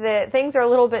 find that things are a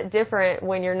little bit different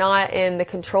when you're not in the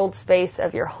controlled space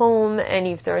of your home and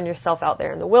you've thrown yourself out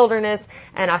there in the wilderness.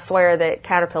 And I swear that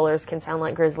caterpillars can sound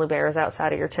like grizzly bears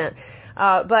outside of your tent.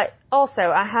 But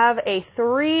also, I have a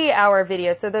 3-hour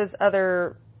video. So those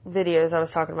other videos I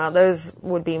was talking about, those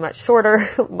would be much shorter,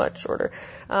 much shorter.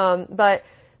 But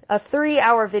a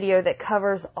 3-hour video that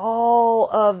covers all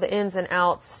of the ins and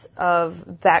outs of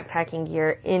backpacking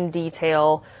gear in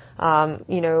detail.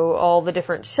 All the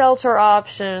different shelter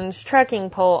options, trekking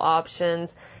pole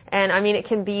options. And it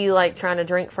can be like trying to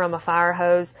drink from a fire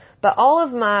hose. But all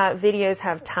of my videos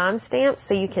have timestamps,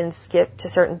 so you can skip to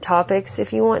certain topics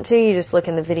if you want to. You just look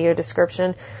in the video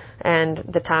description and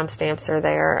the timestamps are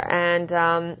there. And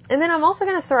then I'm also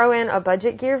going to throw in a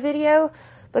budget gear video,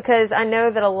 because I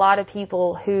know that a lot of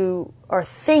people who are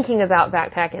thinking about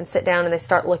backpacking sit down and they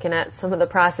start looking at some of the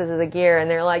prices of the gear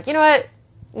and they're like, you know what?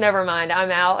 Never mind,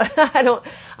 I'm out. I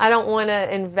don't want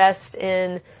to invest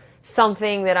in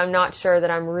something that I'm not sure that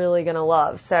I'm really going to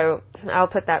love. So I'll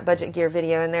put that budget gear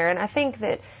video in there. And I think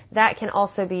that can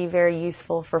also be very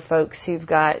useful for folks who've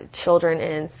got children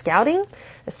in scouting,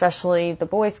 especially the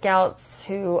Boy Scouts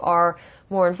who are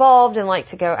more involved and like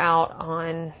to go out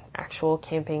on actual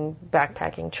camping,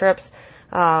 backpacking trips.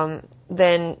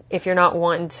 Then if you're not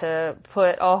wanting to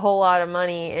put a whole lot of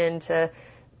money into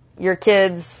your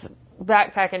kids'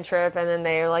 backpacking trip and then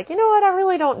they're like, you know what, I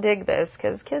really don't dig this,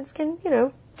 because kids can,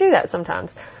 do that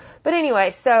sometimes. But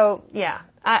anyway, so yeah,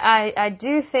 I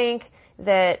do think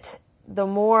that the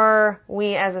more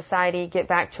we as a society get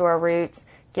back to our roots,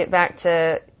 get back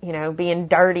to, being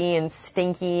dirty and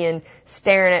stinky and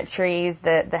staring at trees,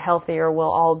 that the healthier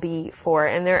we'll all be for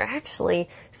it. And there are actually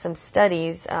some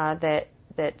studies that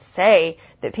say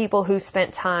that people who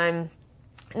spent time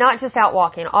not just out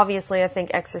walking, obviously I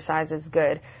think exercise is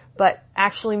good, but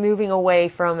actually moving away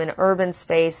from an urban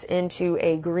space into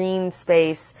a green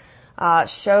space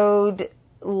showed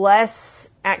less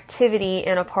activity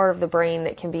in a part of the brain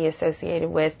that can be associated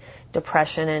with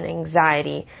depression and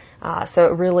anxiety. So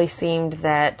it really seemed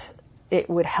that it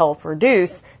would help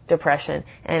reduce depression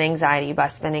and anxiety by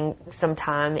spending some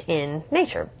time in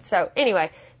nature. So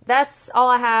anyway, that's all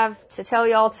I have to tell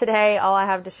y'all today, all I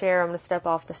have to share. I'm going to step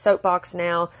off the soapbox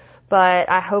now. But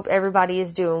I hope everybody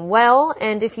is doing well.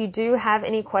 And if you do have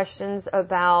any questions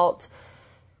about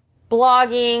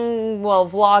blogging,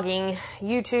 vlogging,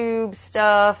 YouTube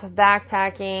stuff,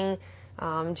 backpacking,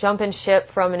 jumping ship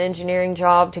from an engineering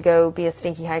job to go be a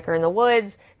stinky hiker in the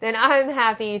woods, then I'm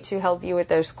happy to help you with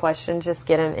those questions. Just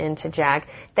get them into Jack.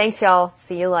 Thanks, y'all.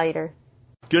 See you later.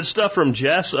 Good stuff from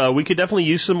Jess. We could definitely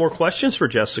use some more questions for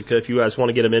Jessica if you guys want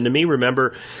to get them into me.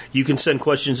 Remember, you can send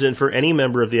questions in for any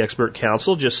member of the Expert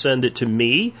Council. Just send it to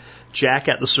me,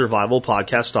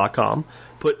 jack@thesurvivalpodcast.com.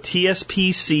 Put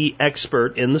TSPC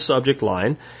Expert in the subject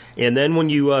line. And then when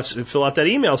you fill out that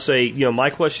email, say, my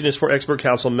question is for Expert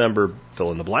Council member,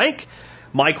 fill in the blank.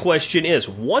 My question is,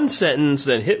 one sentence,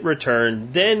 then hit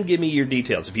return, then give me your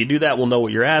details. If you do that, we'll know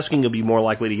what you're asking. You'll be more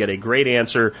likely to get a great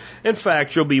answer. In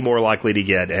fact, you'll be more likely to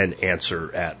get an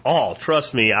answer at all.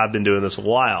 Trust me, I've been doing this a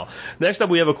while. Next up,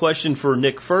 we have a question for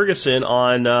Nick Ferguson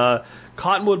on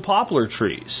cottonwood poplar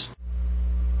trees.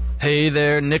 Hey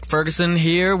there, Nick Ferguson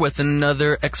here with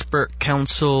another Expert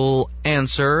Council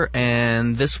answer,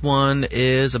 and this one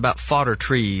is about fodder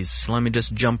trees. Let me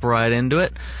just jump right into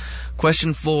it.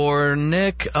 Question for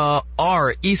Nick,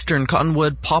 are eastern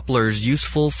cottonwood poplars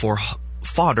useful for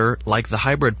fodder like the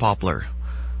hybrid poplar?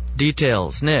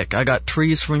 Details. Nick, I got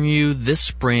trees from you this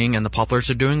spring and the poplars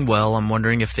are doing well. I'm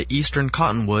wondering if the eastern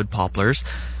cottonwood poplars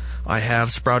I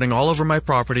have sprouting all over my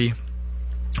property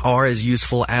are as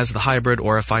useful as the hybrid,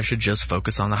 or if I should just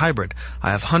focus on the hybrid.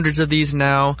 I have hundreds of these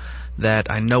now that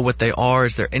I know what they are.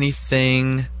 Is there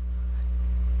anything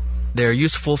they're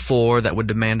useful for that would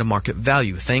demand a market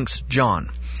value? Thanks, John.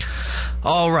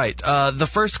 All right. The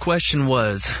first question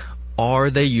was, are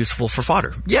they useful for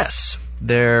fodder? Yes.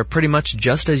 They're pretty much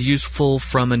just as useful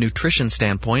from a nutrition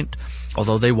standpoint,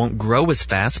 although they won't grow as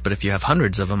fast. But if you have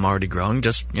hundreds of them already growing,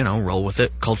 just, roll with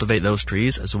it. Cultivate those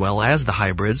trees as well as the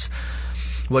hybrids.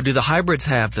 What do the hybrids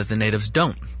have that the natives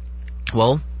don't?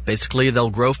 Well, basically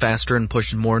they'll grow faster and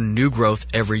push more new growth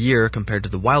every year compared to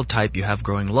the wild type you have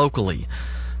growing locally.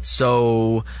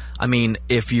 So,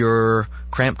 if you're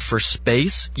cramped for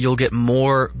space, you'll get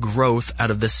more growth out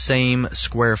of the same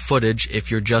square footage if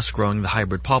you're just growing the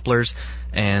hybrid poplars.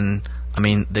 And,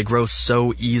 they grow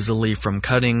so easily from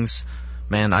cuttings.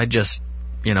 Man,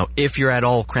 if you're at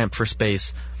all cramped for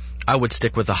space, I would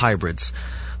stick with the hybrids.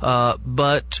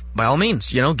 But by all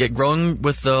means, get growing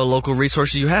with the local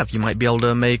resources you have. You might be able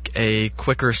to make a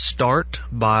quicker start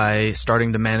by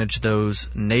starting to manage those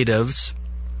natives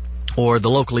or the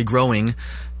locally growing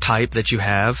type that you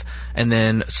have, and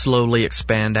then slowly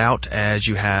expand out as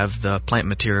you have the plant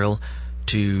material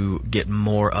to get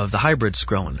more of the hybrids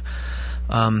growing.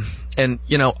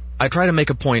 I try to make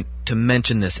a point to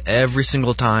mention this every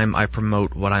single time I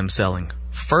promote what I'm selling.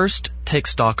 First, take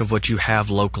stock of what you have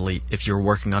locally if you're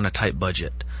working on a tight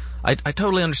budget. I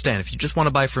totally understand. If you just want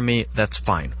to buy from me, that's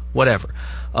fine. Whatever.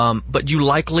 But you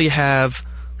likely have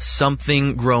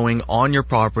something growing on your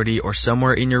property or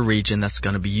somewhere in your region that's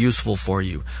going to be useful for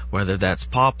you, whether that's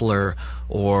poplar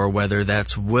or whether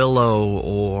that's willow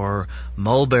or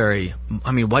mulberry.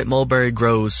 White mulberry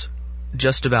grows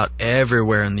just about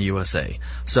everywhere in the USA.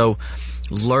 So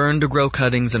learn to grow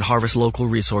cuttings and harvest local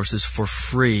resources for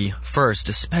free first,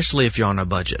 especially if you're on a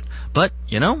budget. But,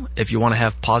 if you want to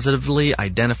have positively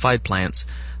identified plants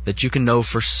that you can know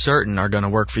for certain are going to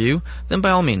work for you, then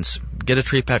by all means, get a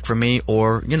tree pack from me.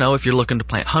 Or, if you're looking to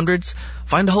plant hundreds,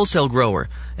 find a wholesale grower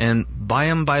and buy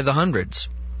them by the hundreds.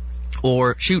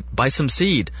 Or, buy some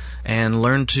seed and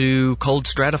learn to cold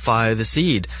stratify the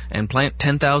seed and plant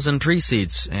 10,000 tree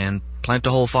seeds and plant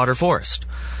a whole fodder forest.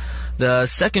 The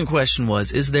second question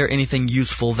was, is there anything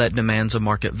useful that demands a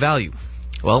market value?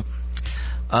 Well,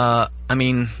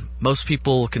 most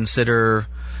people consider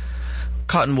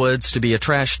cottonwoods to be a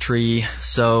trash tree,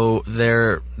 so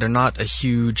they're not a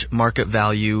huge market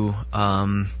value.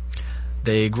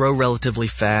 They grow relatively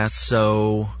fast,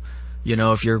 so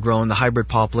if you're growing the hybrid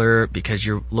poplar because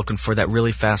you're looking for that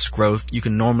really fast growth, you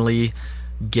can normally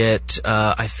get,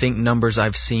 I think numbers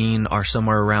I've seen are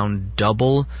somewhere around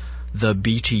double the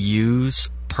BTUs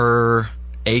per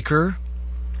acre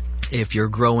if you're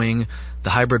growing the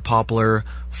hybrid poplar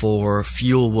for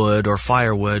fuel wood or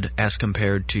firewood as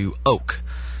compared to oak.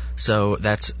 So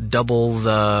that's double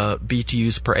the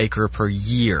BTUs per acre per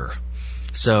year.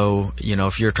 So,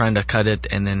 if you're trying to cut it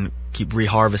and then keep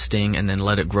reharvesting and then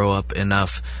let it grow up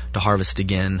enough to harvest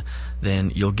again,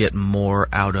 then you'll get more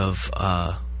out of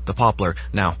the poplar.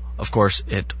 Now, of course,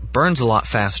 it burns a lot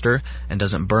faster and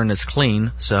doesn't burn as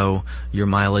clean, so your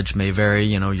mileage may vary.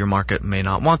 Your market may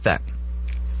not want that.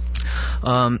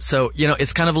 So,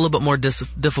 it's kind of a little bit more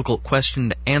difficult question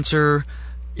to answer.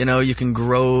 You can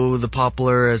grow the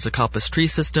poplar as a coppice tree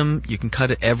system. You can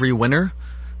cut it every winter,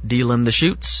 delimb the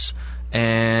shoots,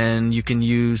 and you can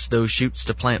use those shoots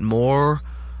to plant more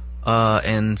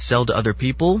and sell to other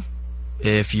people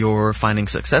if you're finding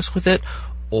success with it.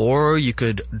 Or you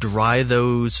could dry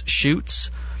those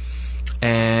shoots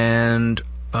and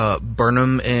burn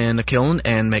them in a kiln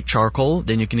and make charcoal.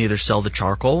 Then you can either sell the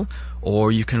charcoal,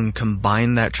 or you can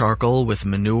combine that charcoal with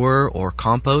manure or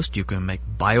compost. You can make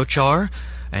biochar,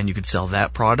 and you could sell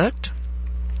that product.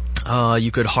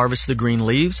 You could harvest the green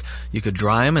leaves. You could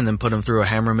dry them and then put them through a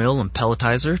hammer mill and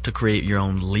pelletizer to create your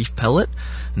own leaf pellet.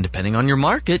 And depending on your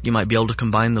market, you might be able to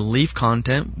combine the leaf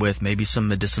content with maybe some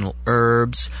medicinal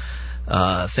herbs,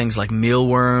 things like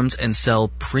mealworms, and sell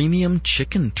premium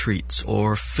chicken treats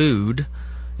or food,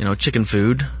 chicken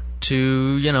food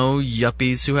to,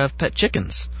 yuppies who have pet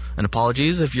chickens. And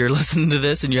apologies if you're listening to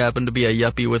this and you happen to be a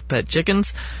yuppie with pet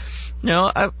chickens.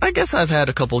 I guess I've had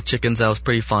a couple chickens I was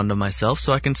pretty fond of myself,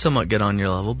 so I can somewhat get on your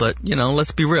level. But,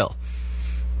 let's be real.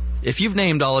 If you've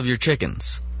named all of your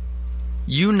chickens,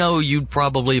 you'd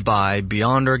probably buy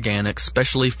Beyond Organic,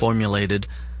 specially formulated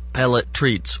pellet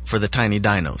treats for the tiny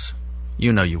dinos.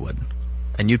 You would.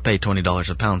 And you'd pay $20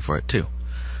 a pound for it, too.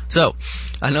 So,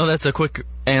 I know that's a quick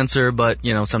answer, but,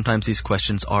 sometimes these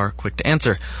questions are quick to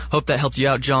answer. Hope that helped you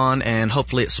out, John, and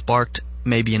hopefully it sparked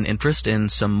maybe an interest in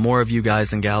some more of you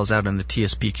guys and gals out in the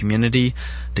TSP community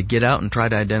to get out and try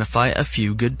to identify a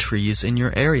few good trees in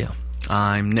your area.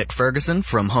 I'm Nick Ferguson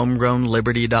from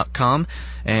HomegrownLiberty.com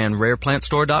and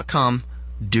RarePlantStore.com.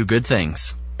 Do good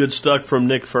things. Good stuff from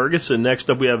Nick Ferguson. Next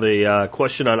up, we have a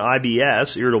question on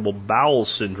IBS, irritable bowel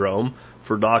syndrome,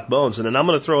 for Doc Bones. And then I'm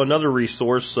going to throw another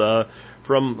resource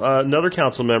from another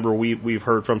council member we've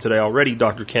heard from today already,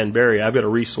 Dr. Ken Berry. I've got a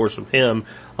resource from him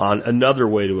on another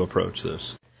way to approach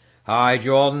this. Hi,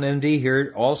 Joe Alton, MD,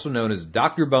 here, also known as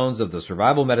Dr. Bones of the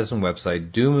survival medicine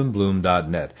website,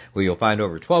 doomandbloom.net, where you'll find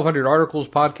over 1,200 articles,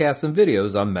 podcasts, and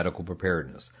videos on medical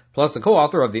preparedness. Plus the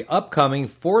co-author of the upcoming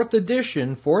fourth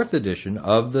edition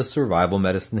of the Survival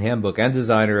Medicine Handbook and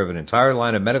designer of an entire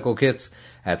line of medical kits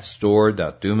at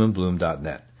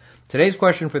store.doomandbloom.net. Today's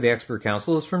question for the expert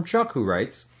council is from Chuck, who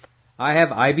writes, I have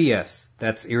IBS,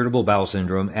 that's irritable bowel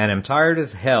syndrome, and am tired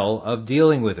as hell of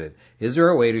dealing with it. Is there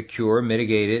a way to cure,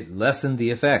 mitigate it, lessen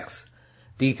the effects?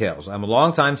 Details. I'm a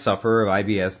long-time sufferer of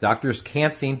IBS. Doctors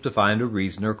can't seem to find a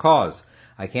reason or cause.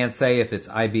 I can't say if it's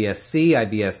IBS-C,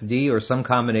 IBS-D, or some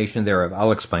combination thereof.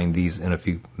 I'll explain these in a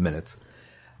few minutes.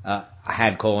 I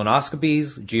had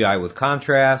colonoscopies, GI with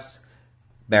contrast,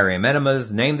 barium enemas.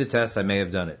 Name the test, I may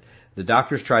have done it. The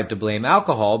doctors tried to blame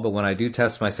alcohol, but when I do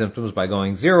test my symptoms by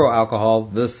going zero alcohol,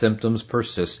 the symptoms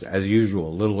persist as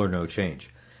usual, little or no change.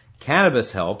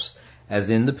 Cannabis helps, as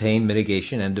in the pain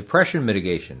mitigation and depression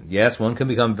mitigation. Yes, one can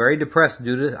become very depressed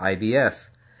due to IBS.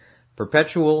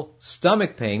 Perpetual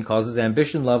stomach pain causes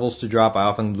ambition levels to drop. I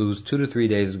often lose 2 to 3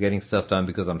 days of getting stuff done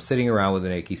because I'm sitting around with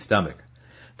an achy stomach.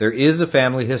 There is a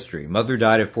family history. Mother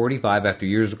died at 45 after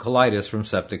years of colitis from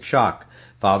septic shock.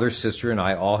 Father, sister, and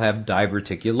I all have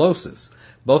diverticulosis.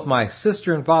 Both my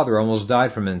sister and father almost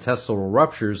died from intestinal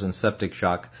ruptures and septic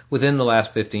shock within the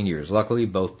last 15 years. Luckily,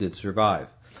 both did survive.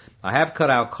 I have cut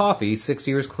out coffee, 6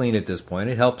 years clean at this point.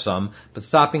 It helped some, but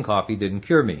stopping coffee didn't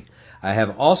cure me. I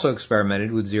have also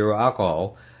experimented with zero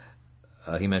alcohol.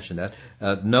 He mentioned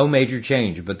that. No major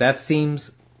change, but that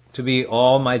seems to be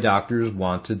all my doctors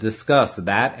want to discuss.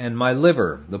 That and my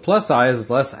liver. The plus side is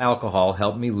less alcohol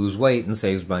helped me lose weight and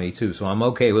saves money too, so I'm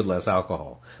okay with less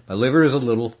alcohol. My liver is a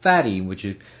little fatty, which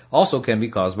also can be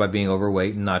caused by being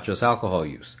overweight and not just alcohol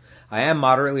use. I am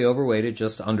moderately overweight at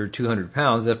just under 200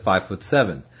 pounds at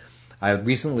 5'7". I have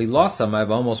recently lost some.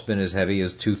 I've almost been as heavy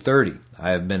as 230.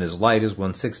 I have been as light as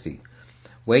 160.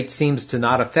 Weight seems to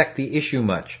not affect the issue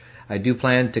much. I do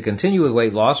plan to continue with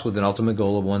weight loss with an ultimate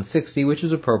goal of 160, which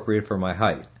is appropriate for my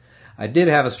height. I did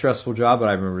have a stressful job, but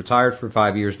I've been retired for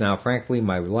 5 years now. Frankly,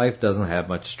 my life doesn't have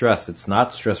much stress. It's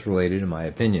not stress-related, in my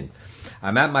opinion.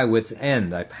 I'm at my wit's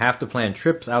end. I have to plan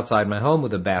trips outside my home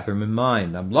with a bathroom in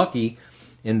mind. I'm lucky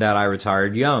in that I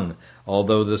retired young,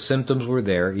 although the symptoms were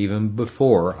there even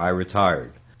before I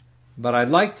retired. But I'd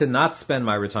like to not spend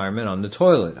my retirement on the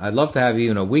toilet. I'd love to have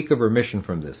even a week of remission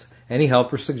from this. Any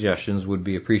help or suggestions would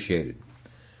be appreciated.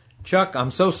 Chuck,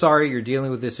 I'm so sorry you're dealing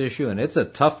with this issue, and it's a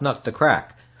tough nut to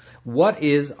crack. What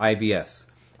is IBS?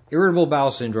 Irritable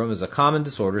bowel syndrome is a common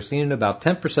disorder seen in about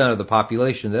 10% of the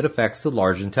population that affects the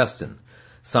large intestine.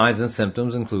 Signs and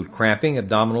symptoms include cramping,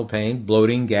 abdominal pain,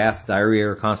 bloating, gas, diarrhea,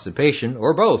 or constipation,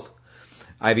 or both.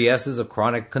 IBS is a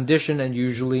chronic condition and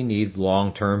usually needs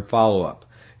long-term follow-up.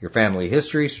 Your family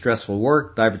history, stressful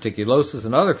work, diverticulosis,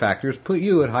 and other factors put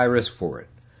you at high risk for it.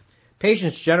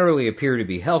 Patients generally appear to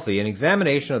be healthy. An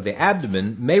examination of the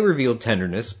abdomen may reveal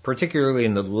tenderness, particularly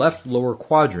in the left lower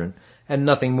quadrant, and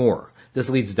nothing more. This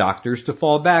leads doctors to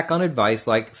fall back on advice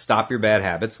like stop your bad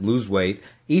habits, lose weight,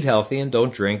 eat healthy, and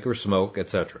don't drink or smoke,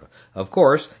 etc. Of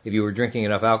course, if you were drinking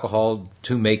enough alcohol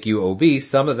to make you obese,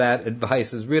 some of that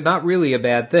advice is not really a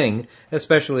bad thing,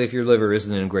 especially if your liver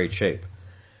isn't in great shape.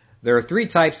 There are 3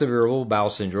 types of irritable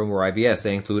bowel syndrome or IBS.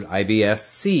 They include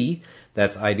IBS-C,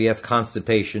 that's IBS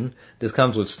constipation. This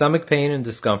comes with stomach pain and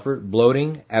discomfort,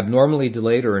 bloating, abnormally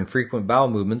delayed or infrequent bowel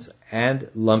movements, and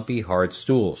lumpy hard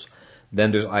stools.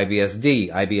 Then there's IBS-D,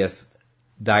 IBS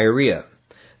diarrhea.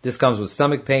 This comes with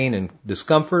stomach pain and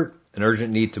discomfort, an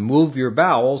urgent need to move your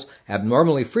bowels,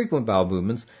 abnormally frequent bowel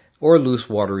movements, or loose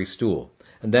watery stool.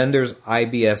 And then there's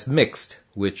IBS mixed,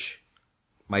 which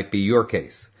might be your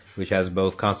case, which has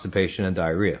both constipation and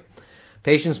diarrhea.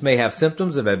 Patients may have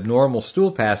symptoms of abnormal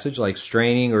stool passage like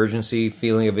straining, urgency,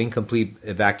 feeling of incomplete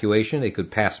evacuation. They could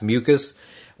pass mucus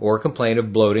or complain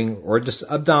of bloating or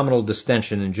abdominal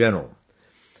distension in general.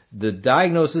 The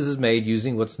diagnosis is made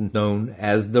using what's known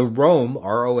as the Rome,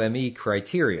 R-O-M-E,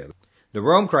 criteria. The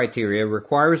Rome criteria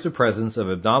requires the presence of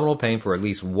abdominal pain for at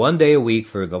least 1 day a week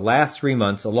for the last 3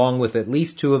 months, along with at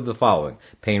least 2 of the following: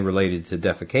 pain related to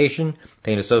defecation,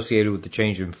 pain associated with the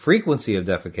change in frequency of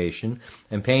defecation,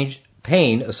 and pain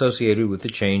pain associated with the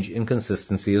change in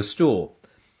consistency of stool.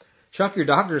 Chuck, your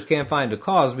doctors can't find a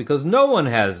cause because no one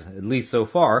has, at least so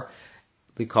far.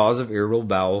 The cause of irritable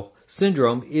bowel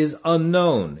syndrome is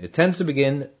unknown. It tends to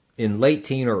begin in late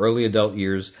teen or early adult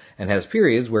years and has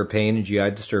periods where pain and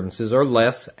GI disturbances are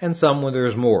less and some where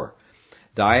there's more.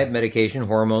 Diet, medication,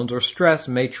 hormones, or stress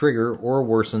may trigger or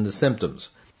worsen the symptoms.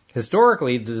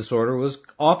 Historically, the disorder was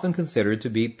often considered to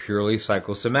be purely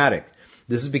psychosomatic.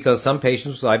 This is because some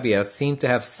patients with IBS seem to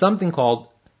have something called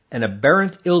an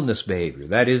aberrant illness behavior.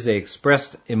 That is, they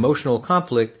expressed emotional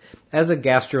conflict as a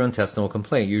gastrointestinal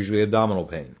complaint, usually abdominal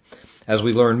pain. As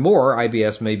we learn more,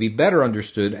 IBS may be better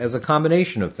understood as a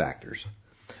combination of factors.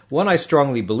 One I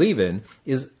strongly believe in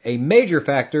is a major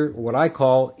factor, what I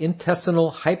call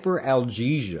intestinal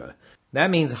hyperalgesia. That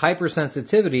means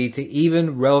hypersensitivity to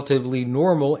even relatively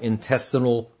normal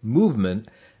intestinal movement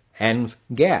and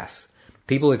gas.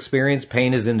 People experience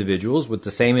pain as individuals, with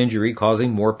the same injury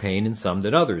causing more pain in some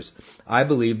than others. I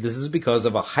believe this is because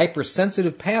of a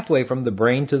hypersensitive pathway from the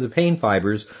brain to the pain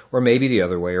fibers, or maybe the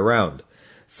other way around.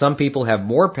 Some people have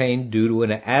more pain due to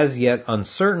an as yet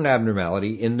uncertain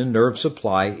abnormality in the nerve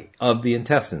supply of the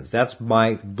intestines. That's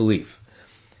my belief.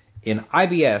 In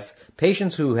IBS,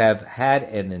 patients who have had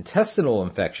an intestinal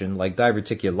infection like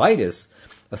diverticulitis,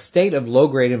 a state of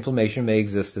low-grade inflammation may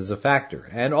exist as a factor.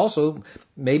 And also,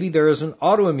 maybe there is an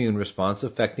autoimmune response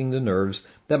affecting the nerves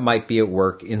that might be at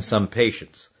work in some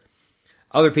patients.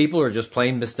 Other people are just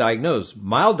plain misdiagnosed.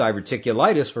 Mild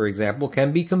diverticulitis, for example,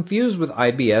 can be confused with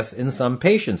IBS in some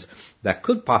patients. That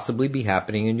could possibly be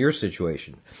happening in your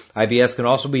situation. IBS can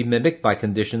also be mimicked by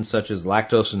conditions such as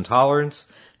lactose intolerance,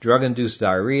 drug-induced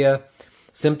diarrhea,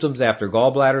 symptoms after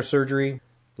gallbladder surgery,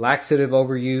 laxative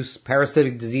overuse,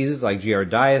 parasitic diseases like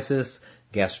giardiasis,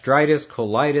 gastritis,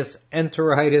 colitis,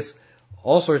 enteritis,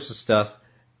 all sorts of stuff.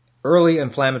 Early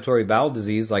inflammatory bowel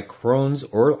disease like Crohn's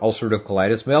or ulcerative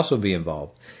colitis may also be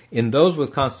involved. In those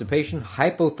with constipation,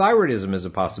 hypothyroidism is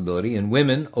a possibility. In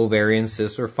women, ovarian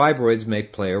cysts or fibroids may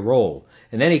play a role.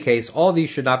 In any case, all these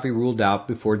should not be ruled out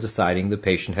before deciding the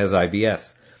patient has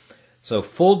IBS. So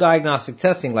full diagnostic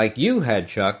testing like you had,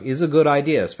 Chuck, is a good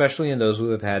idea, especially in those who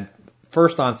have had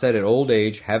first onset at old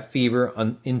age, have fever,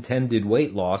 unintended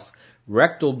weight loss,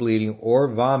 rectal bleeding, or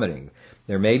vomiting.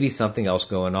 There may be something else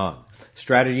going on.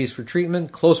 Strategies for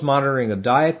treatment: close monitoring of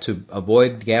diet to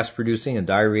avoid gas-producing and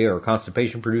diarrhea or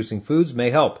constipation-producing foods may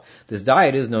help. This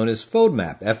diet is known as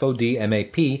FODMAP,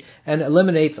 F-O-D-M-A-P, and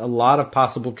eliminates a lot of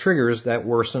possible triggers that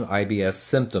worsen IBS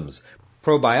symptoms.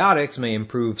 Probiotics may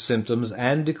improve symptoms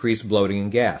and decrease bloating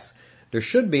and gas. There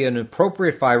should be an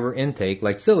appropriate fiber intake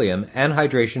like psyllium and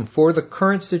hydration for the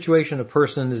current situation a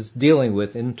person is dealing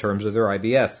with in terms of their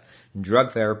IBS.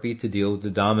 Drug therapy to deal with the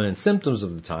dominant symptoms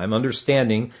of the time,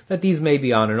 understanding that these may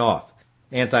be on and off.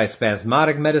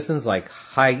 Antispasmodic medicines like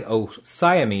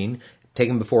hyoscyamine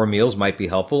taken before meals might be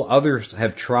helpful. Others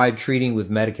have tried treating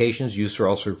with medications used for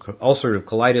ulcerative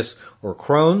colitis or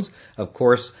Crohn's. Of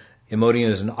course,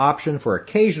 Imodium is an option for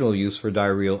occasional use for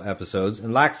diarrheal episodes,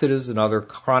 and laxatives and other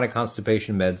chronic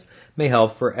constipation meds may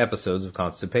help for episodes of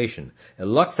constipation.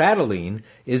 Luxadiline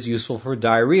is useful for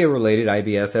diarrhea-related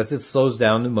IBS as it slows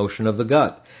down the motion of the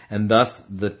gut, and thus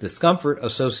the discomfort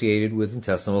associated with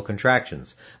intestinal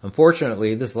contractions.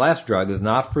 Unfortunately, this last drug is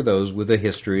not for those with a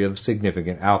history of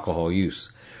significant alcohol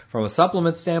use. From a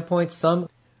supplement standpoint, some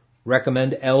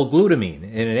recommend L-glutamine.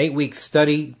 In an 8-week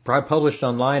study published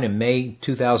online in May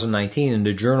 2019 in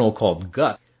the journal called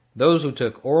Gut, those who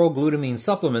took oral glutamine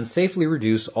supplements safely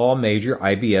reduced all major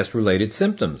IBS-related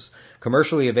symptoms.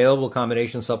 Commercially available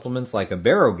combination supplements like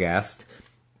Iberogast,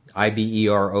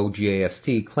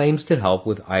 Iberogast, claims to help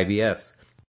with IBS.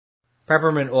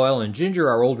 Peppermint oil and ginger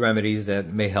are old remedies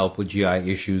that may help with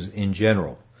GI issues in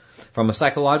general. From a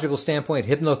psychological standpoint,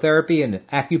 hypnotherapy and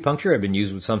acupuncture have been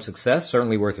used with some success,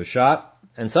 certainly worth a shot,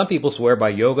 and some people swear by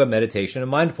yoga, meditation, and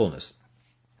mindfulness.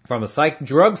 From a psych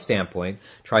drug standpoint,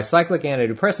 tricyclic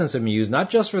antidepressants have been used not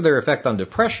just for their effect on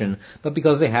depression, but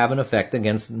because they have an effect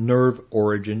against nerve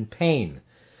origin pain.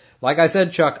 Like I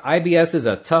said, Chuck, IBS is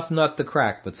a tough nut to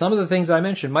crack, but some of the things I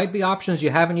mentioned might be options you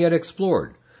haven't yet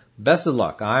explored. Best of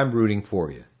luck. I'm rooting for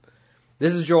you.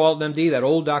 This is Joe Alton, MD, that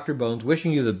old Dr. Bones,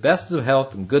 wishing you the best of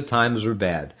health in good times or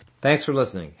bad. Thanks for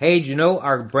listening. Hey, did you know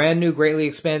our brand new, greatly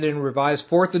expanded and revised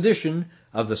 4th edition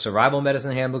of the Survival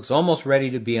Medicine Handbook is almost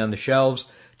ready to be on the shelves?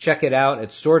 Check it out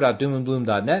at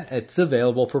store.doomandbloom.net. It's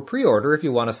available for pre-order if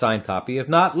you want a signed copy. If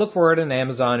not, look for it on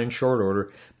Amazon in short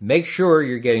order. Make sure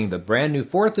you're getting the brand new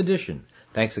 4th edition.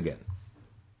 Thanks again.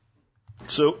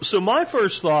 So my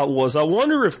first thought was, I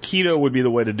wonder if keto would be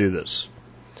the way to do this.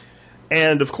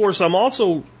 And, of course, I'm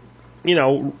also,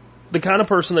 the kind of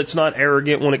person that's not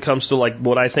arrogant when it comes to like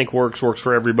what I think works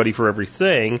for everybody for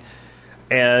everything,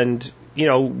 and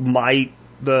might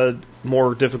the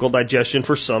more difficult digestion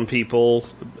for some people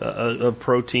of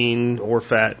protein or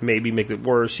fat maybe make it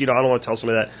worse. I don't want to tell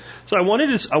somebody that. So I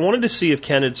wanted to see if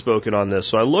Ken had spoken on this.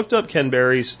 So I looked up Ken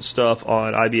Berry's stuff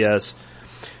on IBS,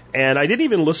 and I didn't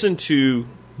even listen to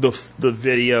the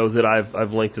video that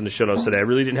I've linked in the show notes today. I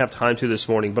really didn't have time to this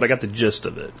morning, but I got the gist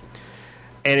of it.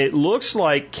 And it looks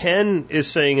like Ken is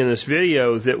saying in this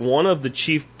video that one of the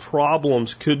chief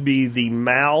problems could be the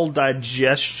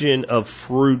maldigestion of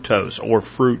fructose or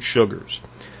fruit sugars.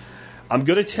 I'm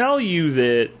going to tell you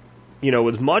that,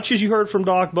 as much as you heard from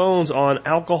Doc Bones on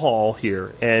alcohol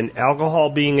here, and alcohol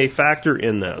being a factor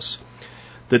in this,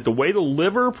 that the way the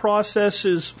liver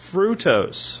processes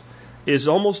fructose is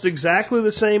almost exactly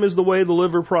the same as the way the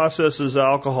liver processes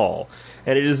alcohol.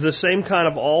 And it is the same kind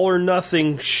of all or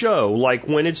nothing show. Like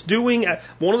when it's doing,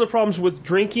 one of the problems with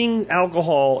drinking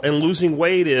alcohol and losing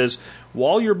weight is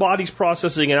while your body's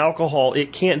processing an alcohol,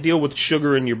 it can't deal with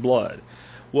sugar in your blood.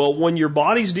 Well, when your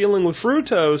body's dealing with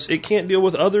fructose, it can't deal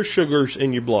with other sugars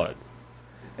in your blood.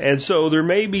 And so there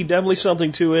may be definitely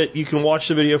something to it. You can watch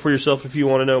the video for yourself if you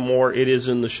want to know more. It is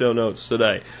in the show notes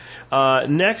today.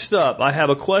 Next up, I have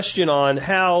a question on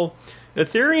how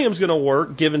Ethereum's going to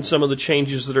work given some of the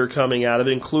changes that are coming out of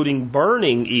it, including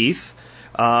burning ETH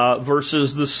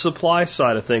versus the supply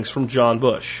side of things from John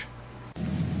Bush.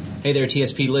 Hey there,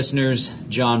 TSP listeners.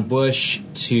 John Bush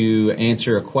to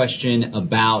answer a question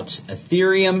about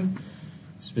Ethereum,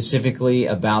 specifically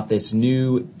about this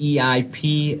new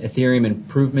EIP, Ethereum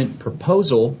Improvement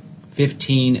Proposal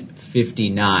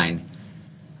 1559.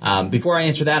 Before I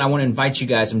answer that, I want to invite you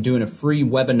guys. I'm doing a free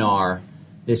webinar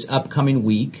this upcoming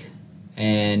week,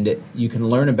 and you can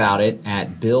learn about it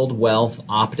at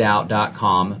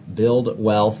buildwealthoptout.com,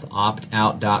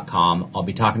 buildwealthoptout.com. I'll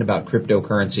be talking about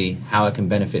cryptocurrency, how it can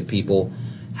benefit people,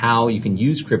 how you can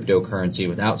use cryptocurrency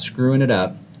without screwing it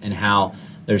up, and how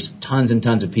there's tons and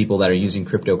tons of people that are using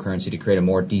cryptocurrency to create a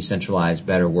more decentralized,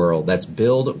 better world. That's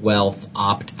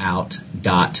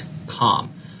buildwealthoptout.com.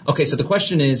 Okay, so the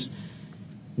question is,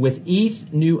 with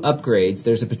ETH new upgrades,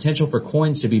 there's a potential for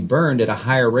coins to be burned at a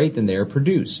higher rate than they are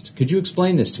produced. Could you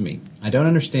explain this to me? I don't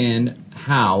understand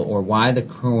how or why the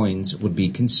coins would be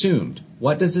consumed.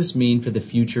 What does this mean for the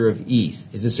future of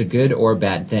ETH? Is this a good or a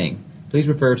bad thing? Please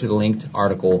refer to the linked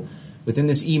article within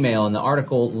this email, and the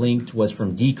article linked was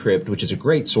from Decrypt, which is a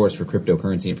great source for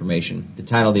cryptocurrency information. The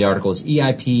title of the article is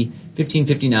EIP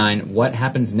 1559, What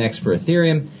Happens Next for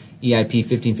Ethereum? EIP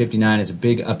 1559 is a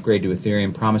big upgrade to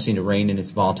Ethereum, promising to rein in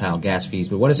its volatile gas fees.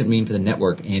 But what does it mean for the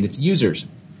network and its users?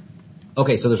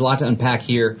 Okay, so there's a lot to unpack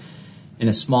here in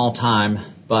a small time,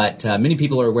 but many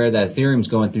people are aware that Ethereum is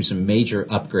going through some major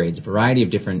upgrades, a variety of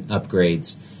different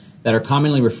upgrades that are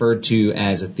commonly referred to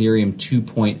as Ethereum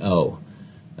 2.0.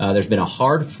 There's been a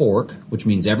hard fork, which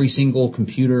means every single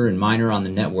computer and miner on the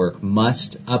network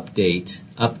must upgrade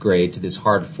to this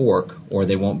hard fork, or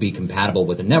they won't be compatible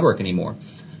with the network anymore.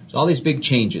 So all these big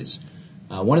changes.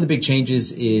 One of the big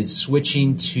changes is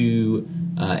switching to,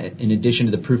 in addition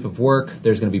to the proof of work,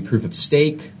 there's going to be proof of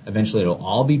stake. Eventually it'll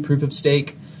all be proof of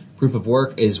stake. Proof of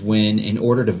work is when, in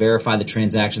order to verify the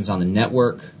transactions on the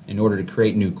network, in order to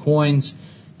create new coins,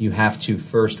 you have to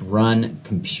first run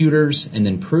computers and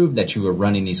then prove that you are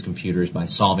running these computers by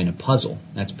solving a puzzle.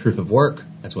 That's proof of work.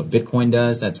 That's what Bitcoin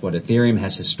does. That's what Ethereum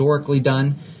has historically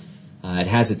done. It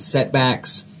has its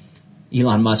setbacks.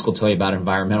 Elon Musk will tell you about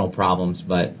environmental problems,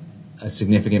 but a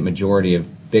significant majority of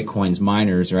Bitcoin's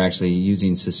miners are actually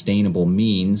using sustainable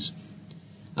means.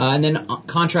 And then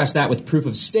contrast that with proof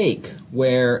of stake,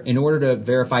 where in order to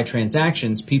verify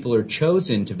transactions, people are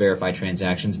chosen to verify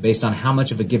transactions based on how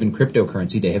much of a given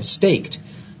cryptocurrency they have staked.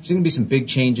 There's going to be some big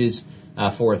changes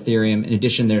for Ethereum. In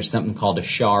addition, there's something called a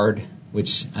shard,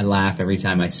 which I laugh every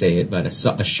time I say it, but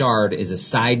a shard is a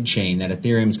side chain that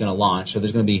Ethereum is going to launch. So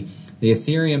there's going to be the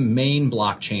Ethereum main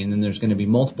blockchain, and there's going to be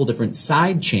multiple different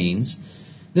side chains.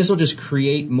 This will just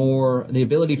create the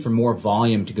ability for more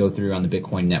volume to go through on the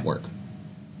Bitcoin network.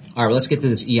 All right, let's get to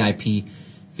this EIP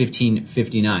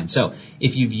 1559. So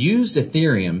if you've used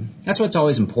Ethereum, that's what's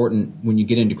always important when you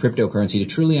get into cryptocurrency, to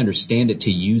truly understand it,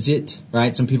 to use it,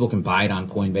 right? Some people can buy it on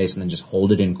Coinbase and then just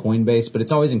hold it in Coinbase, but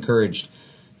it's always encouraged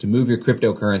to move your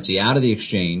cryptocurrency out of the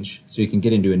exchange so you can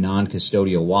get into a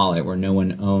non-custodial wallet where no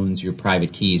one owns your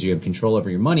private keys. You have control over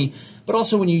your money. But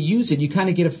also when you use it, you kind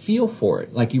of get a feel for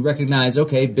it. Like you recognize,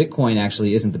 okay, Bitcoin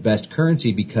actually isn't the best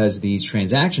currency because these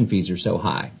transaction fees are so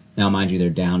high. Now, mind you, they're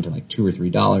down to like $2 or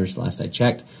 $3 last I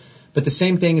checked. But the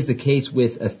same thing is the case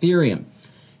with Ethereum.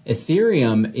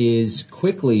 Ethereum is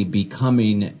quickly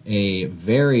becoming a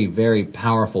very, very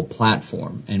powerful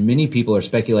platform, and many people are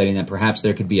speculating that perhaps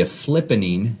there could be a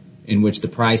flippening in which the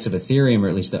price of Ethereum, or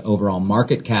at least the overall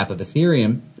market cap of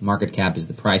Ethereum, market cap is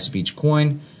the price of each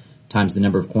coin times the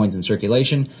number of coins in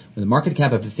circulation, where the market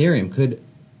cap of Ethereum could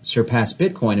surpass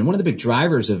Bitcoin. And one of the big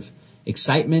drivers of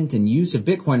excitement and use of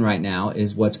Bitcoin right now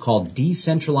is what's called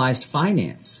decentralized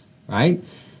finance, right?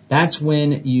 That's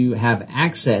when you have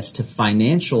access to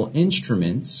financial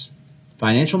instruments,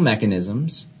 financial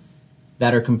mechanisms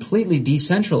that are completely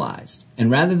decentralized. And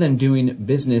rather than doing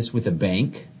business with a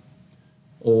bank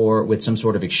or with some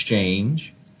sort of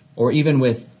exchange or even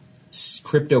with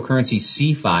cryptocurrency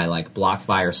CeFi like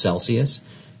BlockFi or Celsius,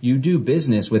 you do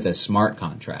business with a smart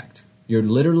contract. You're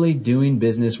literally doing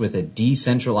business with a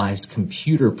decentralized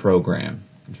computer program.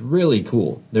 It's really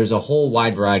cool. There's a whole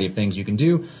wide variety of things you can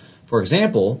do. For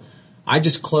example, I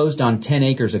just closed on 10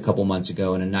 acres a couple months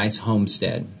ago in a nice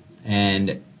homestead.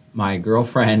 And my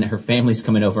girlfriend, her family's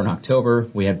coming over in October.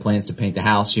 We had plans to paint the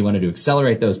house. She wanted to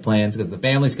accelerate those plans because the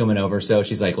family's coming over. So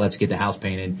she's like, let's get the house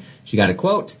painted. She got a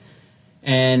quote.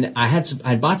 And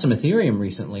I'd bought some Ethereum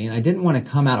recently, and I didn't want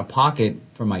to come out of pocket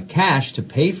for my cash to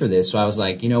pay for this. So I was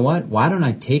like, you know what? Why don't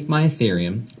I take my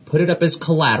Ethereum, put it up as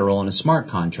collateral in a smart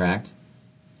contract,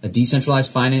 a decentralized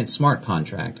finance smart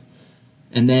contract,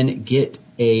 and then get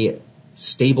a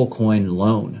stablecoin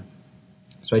loan.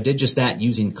 So I did just that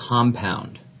using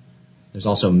Compound. There's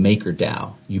also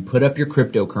MakerDAO. You put up your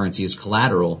cryptocurrency as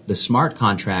collateral. The smart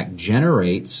contract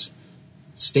generates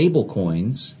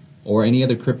stablecoins or any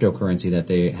other cryptocurrency that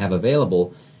they have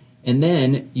available. And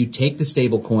then you take the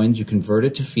stable coins, you convert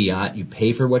it to fiat, you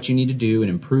pay for what you need to do, an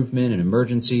improvement, an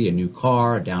emergency, a new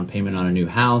car, a down payment on a new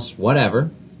house,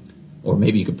 whatever. Or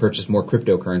maybe you could purchase more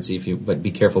cryptocurrency, but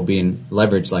be careful being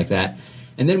leveraged like that.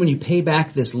 And then when you pay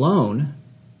back this loan,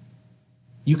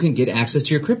 you can get access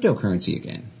to your cryptocurrency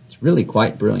again. It's really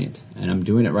quite brilliant. And I'm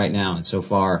doing it right now, and so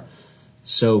far,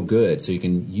 so good. So you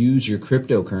can use your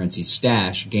cryptocurrency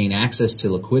stash, gain access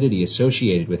to liquidity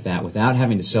associated with that without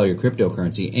having to sell your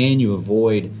cryptocurrency, and you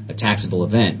avoid a taxable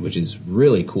event, which is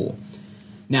really cool.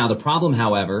 Now, the problem,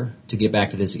 however, to get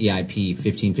back to this EIP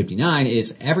 1559,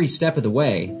 is every step of the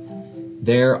way,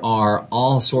 there are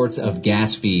all sorts of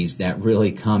gas fees that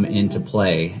really come into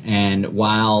play. And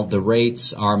while the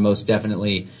rates are most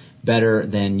definitely better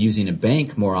than using a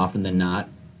bank more often than not,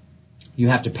 you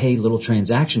have to pay little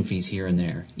transaction fees here and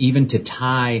there. Even to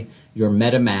tie your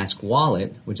MetaMask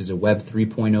wallet, which is a Web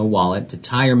 3.0 wallet, to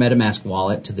tie your MetaMask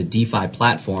wallet to the DeFi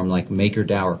platform like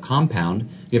MakerDAO or Compound,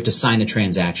 you have to sign a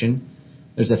transaction.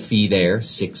 There's a fee there,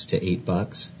 $6 to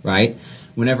 $8, right?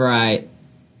 Whenever I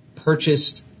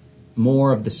purchased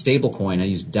more of the stablecoin, I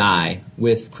used DAI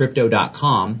with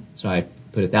Crypto.com, so I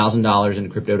put $1,000 into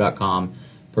Crypto.com,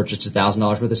 purchased $1,000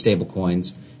 worth of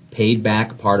stablecoins, paid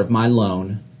back part of my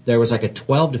loan. There was like a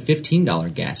 $12 to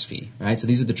 $15 gas fee, right? So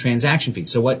these are the transaction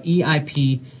fees. So what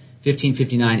EIP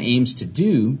 1559 aims to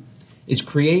do is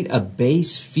create a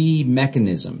base fee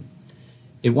mechanism.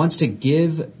 It wants to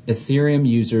give Ethereum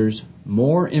users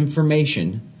more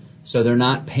information so they're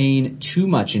not paying too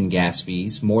much in gas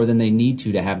fees, more than they need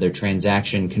to have their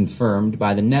transaction confirmed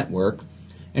by the network,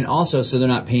 and also so they're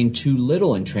not paying too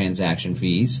little in transaction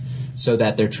fees so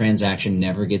that their transaction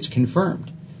never gets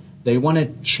confirmed. They want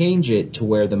to change it to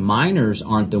where the miners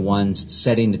aren't the ones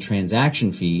setting the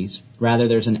transaction fees. Rather,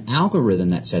 there's an algorithm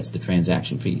that sets the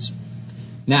transaction fees.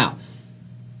 Now,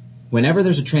 whenever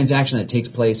there's a transaction that takes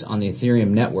place on the Ethereum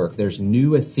network, there's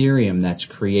new Ethereum that's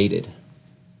created.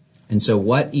 And so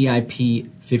what EIP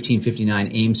 1559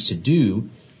 aims to do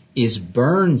is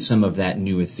burn some of that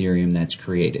new Ethereum that's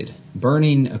created.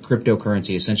 Burning a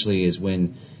cryptocurrency essentially is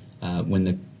when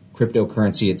the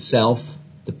cryptocurrency itself,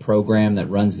 the program that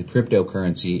runs the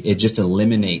cryptocurrency, it just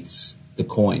eliminates the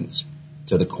coins.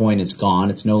 So the coin is gone.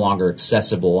 It's no longer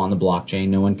accessible on the blockchain.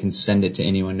 No one can send it to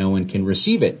anyone. No one can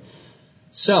receive it.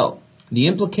 So the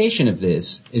implication of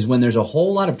this is when there's a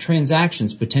whole lot of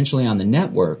transactions potentially on the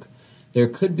network, there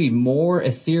could be more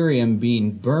Ethereum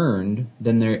being burned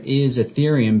than there is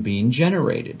Ethereum being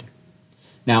generated.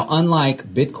 Now,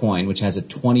 unlike Bitcoin, which has a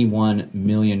 21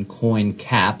 million coin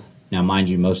cap, now mind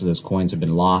you, most of those coins have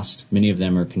been lost. Many of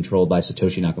them are controlled by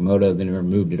Satoshi Nakamoto. They never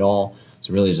moved at all.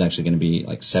 So really there's actually going to be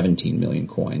like 17 million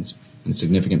coins. And a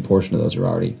significant portion of those are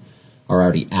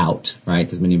already out, right?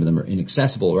 Because many of them are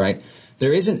inaccessible, right?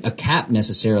 There isn't a cap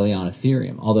necessarily on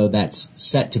Ethereum, although that's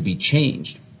set to be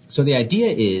changed. So the idea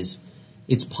is,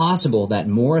 it's possible that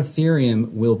more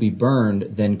Ethereum will be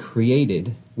burned than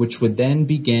created, which would then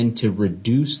begin to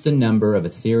reduce the number of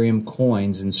Ethereum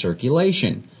coins in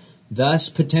circulation, thus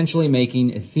potentially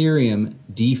making Ethereum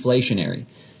deflationary.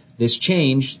 This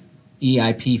change,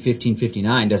 EIP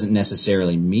 1559, doesn't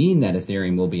necessarily mean that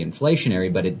Ethereum will be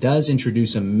inflationary, but it does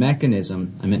introduce a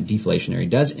mechanism, I meant deflationary,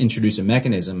 does introduce a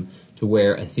mechanism to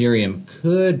where Ethereum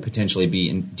could potentially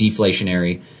be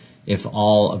deflationary if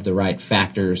all of the right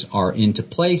factors are into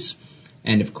place.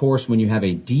 And of course, when you have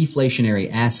a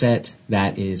deflationary asset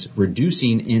that is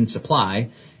reducing in supply,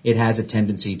 it has a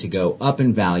tendency to go up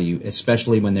in value,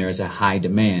 especially when there is a high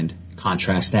demand.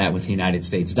 Contrast that with the United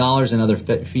States dollars and other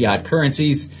fiat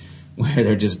currencies, where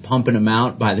they're just pumping them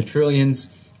out by the trillions.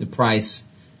 The price,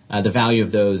 the value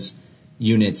of those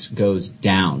units goes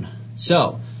down.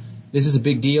 So this is a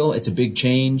big deal. It's a big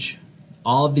change.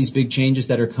 All of these big changes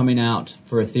that are coming out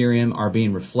for Ethereum are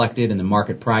being reflected in the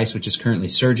market price, which is currently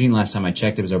surging. Last time I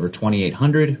checked, it was over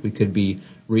 2,800. We could be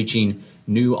reaching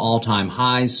new all-time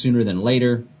highs sooner than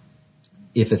later.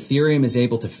 If Ethereum is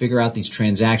able to figure out these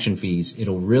transaction fees,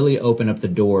 it'll really open up the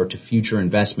door to future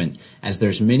investment, as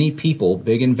there's many people,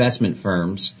 big investment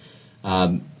firms,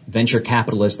 venture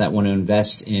capitalists that want to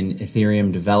invest in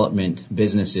Ethereum development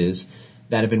businesses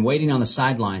that have been waiting on the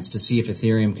sidelines to see if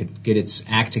Ethereum could get its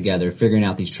act together, figuring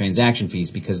out these transaction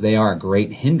fees, because they are a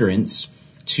great hindrance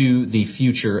to the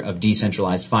future of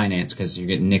decentralized finance, because you're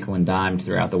getting nickel and dimed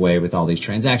throughout the way with all these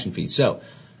transaction fees. So,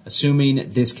 assuming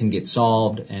this can get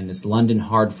solved and this London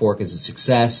hard fork is a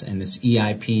success and this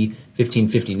EIP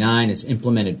 1559 is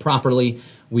implemented properly,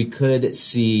 we could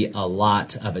see a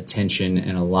lot of attention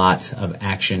and a lot of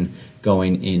action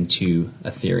going into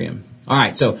Ethereum. All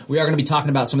right, so we are going to be talking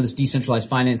about some of this decentralized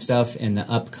finance stuff in the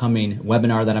upcoming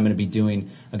webinar that I'm going to be doing.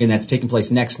 Again, that's taking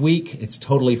place next week. It's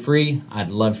totally free. I'd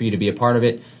love for you to be a part of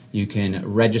it. You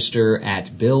can register at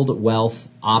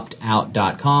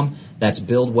buildwealthoptout.com. That's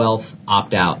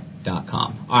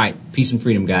buildwealthoptout.com. All right, peace and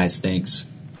freedom, guys. Thanks.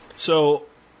 So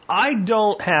I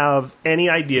don't have any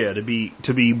idea,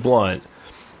 to be blunt,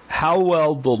 how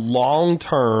well the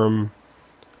long-term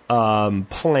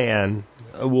plan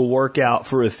will work out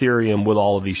for Ethereum with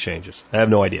all of these changes. I have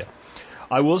no idea.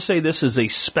 I will say this is a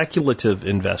speculative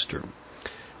investor.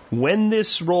 When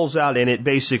this rolls out and it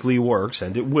basically works,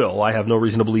 and it will, I have no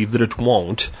reason to believe that it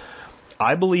won't,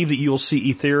 I believe that you'll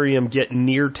see Ethereum get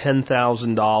near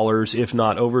 $10,000, if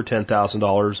not over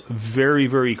 $10,000, very,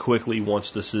 very quickly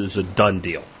once this is a done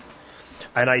deal.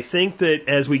 And I think that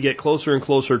as we get closer and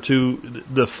closer to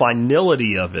the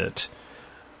finality of it,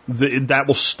 that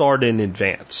will start in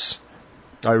advance.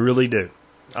 I really do.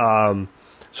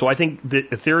 So I think that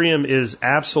Ethereum is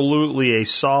absolutely a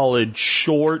solid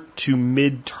short to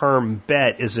mid-term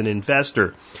bet as an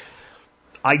investor.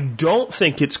 I don't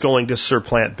think it's going to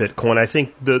supplant Bitcoin. I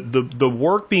think the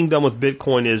work being done with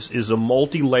Bitcoin is a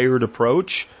multi-layered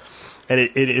approach, and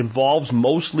it involves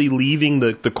mostly leaving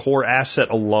the core asset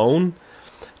alone.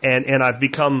 And I've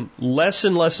become less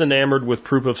and less enamored with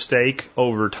proof of stake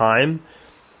over time.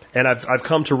 And I've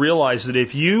come to realize that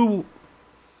if you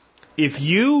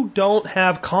don't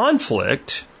have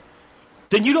conflict,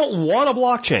 then you don't want a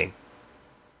blockchain.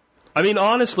 I mean,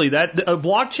 honestly, a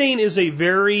blockchain is a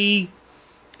very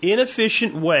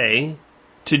inefficient way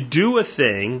to do a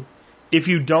thing if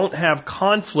you don't have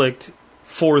conflict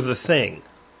for the thing.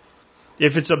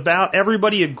 If it's about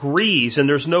everybody agrees and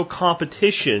there's no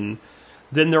competition,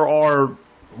 then there are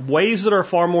ways that are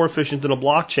far more efficient than a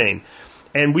blockchain.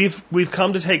 And we've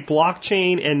come to take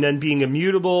blockchain and then being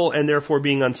immutable and therefore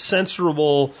being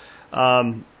uncensorable.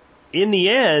 In the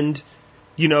end,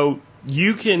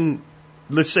 you can,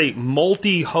 let's say,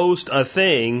 multi-host a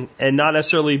thing and not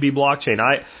necessarily be blockchain.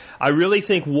 I really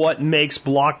think what makes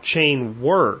blockchain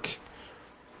work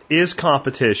is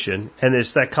competition, and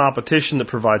it's that competition that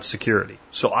provides security.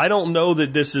 So I don't know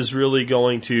that this is really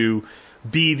going to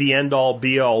be the end-all,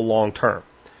 be-all long-term.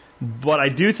 But I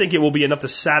do think it will be enough to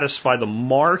satisfy the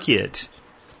market,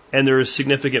 and there is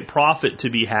significant profit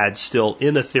to be had still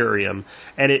in Ethereum,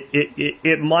 and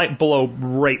it might blow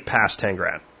right past 10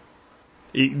 grand.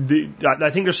 I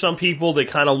think there's some people that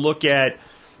kind of look at,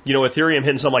 Ethereum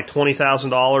hitting something like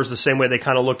 $20,000 the same way they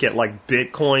kind of look at like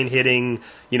Bitcoin hitting,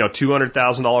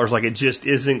 $200,000, like it just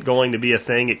isn't going to be a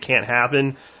thing. It can't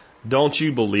happen. Don't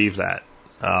you believe that?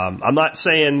 I'm not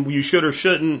saying you should or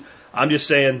shouldn't. I'm just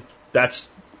saying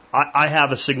I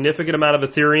have a significant amount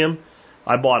of Ethereum.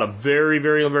 I bought a very,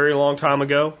 very, very long time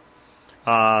ago.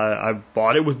 I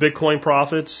bought it with Bitcoin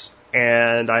profits,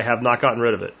 and I have not gotten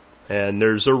rid of it. And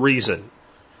there's a reason.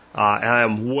 I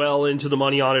am well into the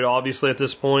money on it, obviously, at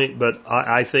this point, but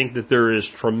I think that there is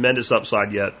tremendous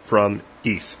upside yet from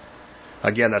ETH.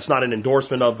 Again, that's not an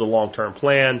endorsement of the long-term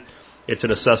plan. It's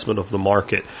an assessment of the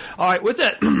market. All right, with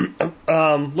that,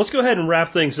 let's go ahead and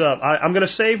wrap things up. I'm going to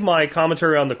save my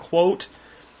commentary on the quote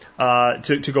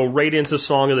to go right into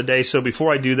Song of the Day. So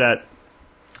before I do that,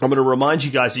 I'm going to remind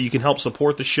you guys that you can help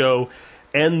support the show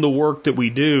and the work that we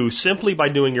do simply by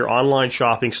doing your online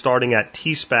shopping starting at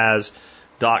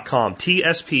tspaz.com.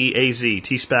 T-S-P-A-Z,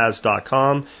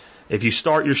 tspaz.com. If you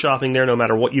start your shopping there, no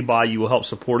matter what you buy, you will help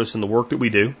support us in the work that we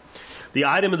do. The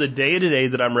item of the day today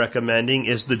that I'm recommending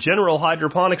is the General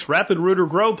Hydroponics Rapid Rooter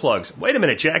Grow Plugs. Wait a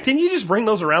minute, Jack, didn't you just bring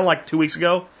those around like 2 weeks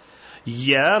ago?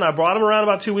 Yeah, and I brought them around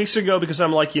about 2 weeks ago because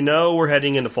I'm like, we're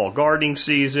heading into fall gardening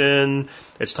season.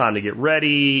 It's time to get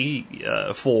ready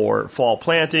for fall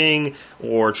planting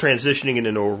or transitioning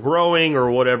into growing or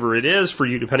whatever it is for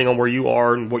you, depending on where you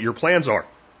are and what your plans are.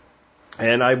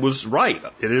 And I was right.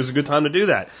 It is a good time to do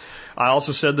that. I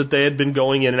also said that they had been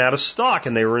going in and out of stock,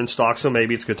 and they were in stock, so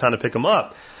maybe it's a good time to pick them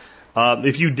up.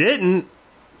 If you didn't,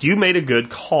 you made a good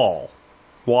call.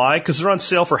 Why? Because they're on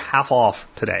sale for half off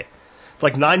today. It's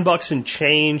like $9 and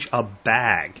change a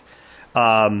bag.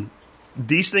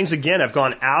 These things, again, have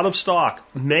gone out of stock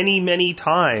many, many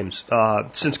times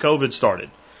since COVID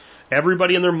started.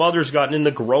 Everybody and their mother's gotten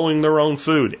into growing their own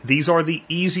food. These are the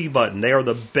easy button. They are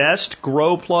the best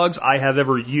grow plugs I have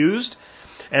ever used.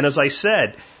 And as I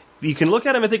said, you can look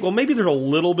at them and think, well, maybe they're a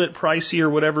little bit pricey or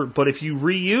whatever, but if you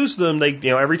reuse them,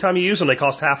 every time you use them, they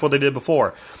cost half what they did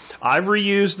before. I've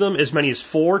reused them as many as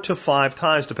 4 to 5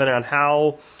 times, depending on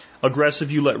how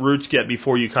aggressive you let roots get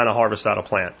before you kind of harvest out a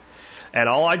plant. And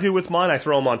all I do with mine, I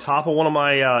throw them on top of one of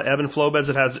my ebb and flow beds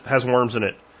that has worms in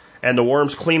it. And the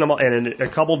worms clean them, and in a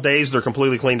couple days, they're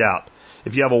completely cleaned out.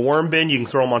 If you have a worm bin, you can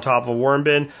throw them on top of a worm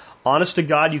bin. Honest to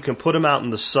God, you can put them out in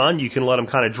the sun. You can let them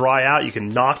kind of dry out. You can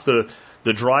knock the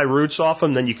dry roots off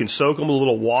them. Then you can soak them with a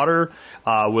little water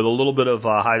with a little bit of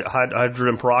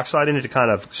hydrogen peroxide in it to kind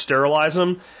of sterilize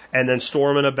them, and then store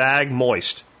them in a bag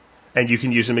moist. And you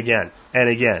can use them again and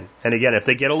again and again. If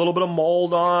they get a little bit of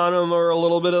mold on them or a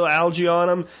little bit of algae on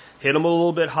them, hit them with a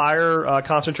little bit higher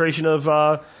concentration of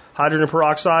hydrogen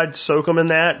peroxide, soak them in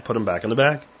that, put them back in the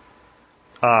bag.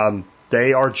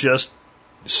 They are just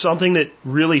something that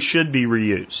really should be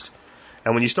reused.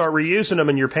 And when you start reusing them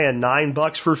and you're paying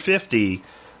 $9 for 50,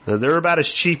 they're about as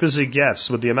cheap as it gets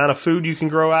with the amount of food you can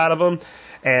grow out of them.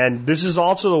 And this is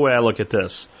also the way I look at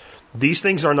this. These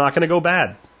things are not going to go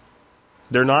bad.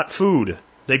 They're not food.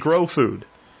 They grow food.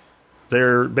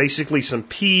 They're basically some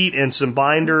peat and some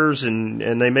binders, and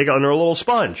they're a little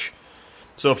sponge.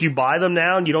 So if you buy them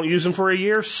now and you don't use them for a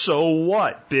year, so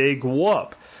what? Big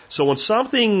whoop. So when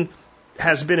something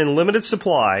has been in limited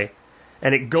supply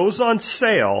and it goes on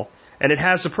sale and it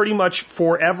has a pretty much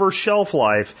forever shelf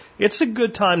life, it's a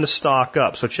good time to stock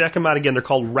up. So check them out again. They're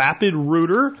called Rapid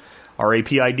Rooter.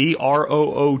 RAPID,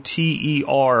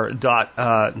 ROOTER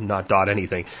not dot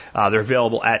anything. They're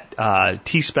available at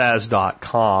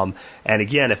tspaz.com. And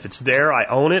again, if it's there, I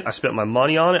own it. I spent my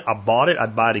money on it. I bought it.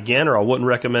 I'd buy it again, or I wouldn't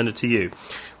recommend it to you.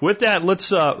 With that,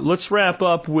 let's wrap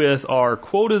up with our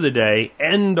quote of the day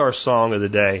and our song of the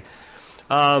day.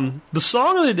 The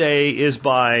song of the day is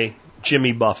by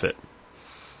Jimmy Buffett,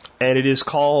 and it is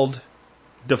called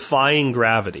Defying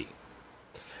Gravity.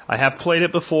 I have played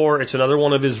it before. It's another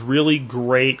one of his really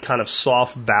great kind of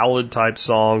soft ballad type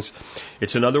songs.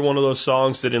 It's another one of those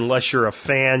songs that unless you're a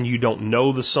fan, you don't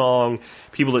know the song.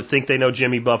 People that think they know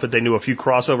Jimmy Buffett, they knew a few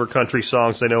crossover country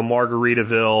songs. They know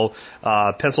Margaritaville,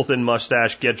 Pencil Thin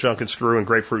Mustache, Get Drunk and Screw, and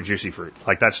Grapefruit Juicy Fruit.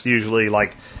 Like that's usually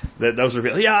like, those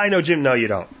are, yeah, I know Jim. No, you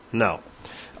don't. No.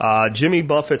 Jimmy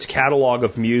Buffett's catalog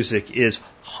of music is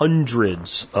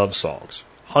hundreds of songs.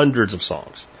 Hundreds of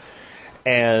songs.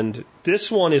 And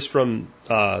this one is from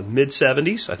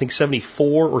mid-70s, I think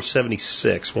 74 or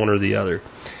 76, one or the other.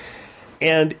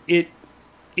 And it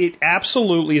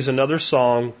absolutely is another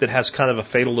song that has kind of a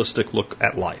fatalistic look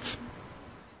at life.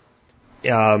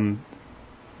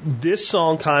 This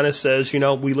song kind of says,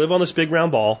 we live on this big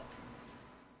round ball,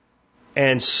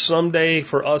 and someday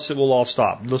for us it will all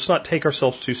stop. Let's not take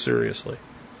ourselves too seriously.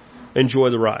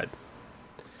 Enjoy the ride.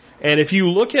 And if you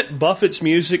look at Buffett's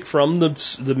music from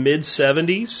the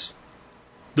mid-70s,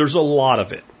 there's a lot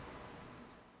of it.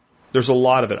 There's a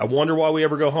lot of it. I Wonder Why We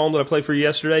Ever Go Home that I played for you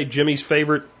yesterday,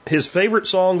 his favorite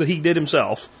song that he did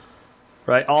himself,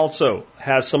 right, also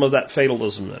has some of that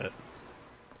fatalism in it.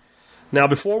 Now,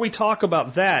 before we talk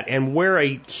about that and where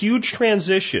a huge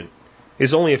transition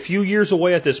is only a few years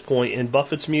away at this point in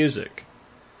Buffett's music,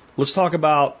 let's talk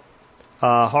about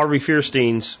Harvey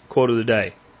Fierstein's quote of the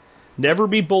day. Never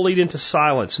be bullied into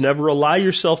silence. Never allow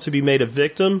yourself to be made a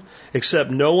victim.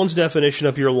 Accept no one's definition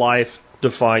of your life.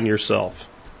 Define yourself.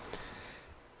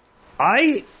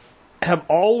 I have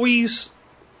always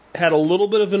had a little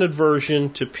bit of an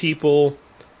aversion to people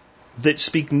that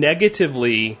speak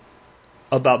negatively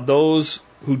about those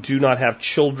who do not have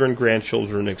children,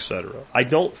 grandchildren, etc. I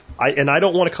don't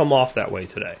want to come off that way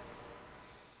today.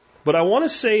 But I want to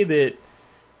say that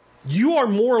you are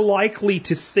more likely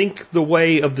to think the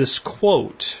way of this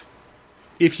quote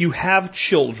if you have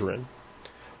children,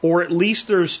 or at least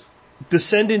there's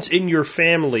descendants in your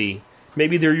family,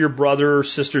 maybe they're your brother or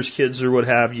sister's kids or what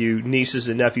have you, nieces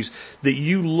and nephews, that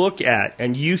you look at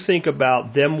and you think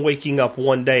about them waking up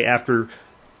one day after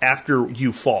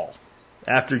you fall,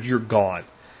 after you're gone,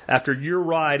 after your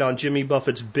ride on Jimmy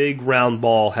Buffett's big round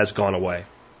ball has gone away.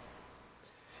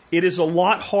 It is a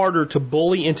lot harder to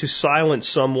bully into silence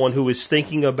someone who is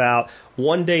thinking about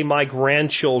one day my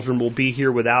grandchildren will be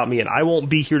here without me and I won't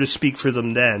be here to speak for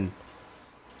them then.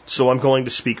 So I'm going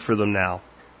to speak for them now.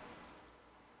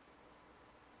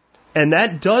 And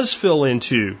that does fill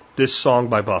into this song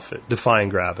by Buffett, Defying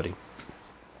Gravity,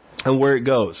 and where it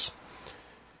goes.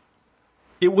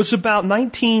 It was about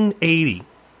 1980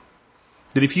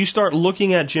 that if you start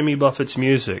looking at Jimmy Buffett's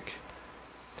music,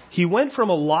 he went from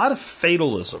a lot of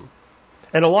fatalism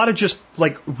and a lot of just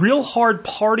like real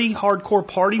hardcore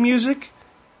party music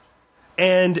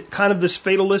and kind of this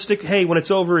fatalistic, hey, when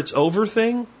it's over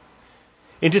thing,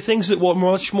 into things that were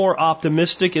much more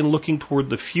optimistic and looking toward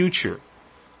the future.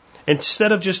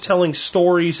 Instead of just telling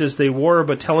stories as they were,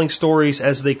 but telling stories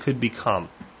as they could become.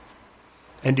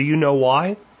 And do you know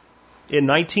why? In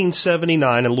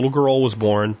 1979, a little girl was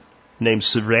born named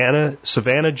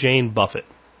Savannah Jane Buffett.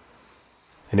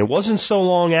 And it wasn't so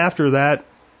long after that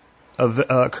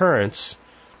occurrence,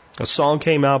 a song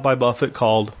came out by Buffett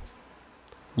called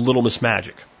Little Miss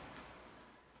Magic.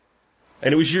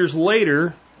 And it was years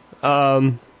later,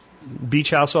 Beach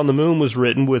House on the Moon was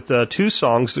written with 2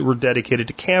 songs that were dedicated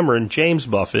to Cameron James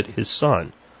Buffett, his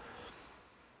son.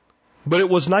 But it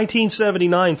was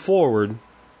 1979 forward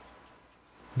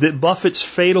that Buffett's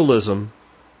fatalism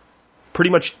pretty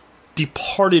much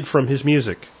departed from his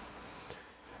music.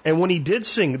 And when he did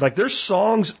sing, like there's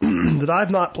songs that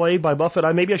I've not played by Buffett.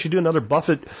 Maybe I should do another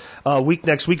Buffett week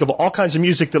next week of all kinds of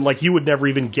music that like you would never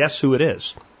even guess who it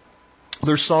is.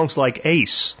 There's songs like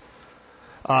Ace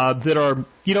that are,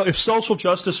 if social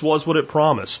justice was what it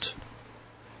promised,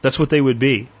 that's what they would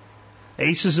be.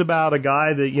 Ace is about a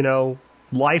guy that,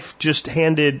 life just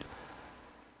handed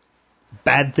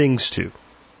bad things to.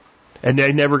 And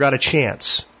they never got a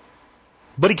chance.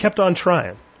 But he kept on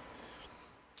trying.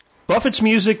 Buffett's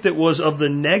music that was of the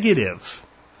negative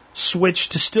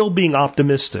switched to still being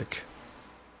optimistic.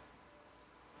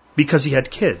 Because he had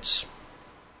kids.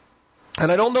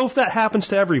 And I don't know if that happens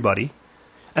to everybody.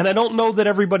 And I don't know that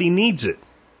everybody needs it.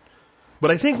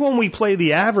 But I think when we play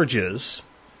the averages,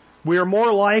 we are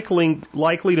more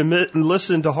likely to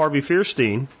listen to Harvey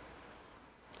Fierstein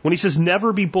when he says,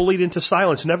 never be bullied into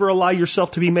silence. Never allow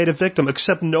yourself to be made a victim.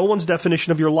 Accept no one's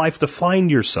definition of your life. Define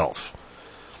yourself.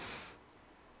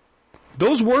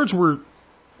 Those words were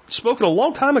spoken a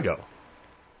long time ago.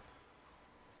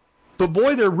 But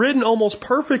boy, they're written almost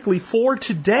perfectly for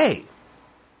today.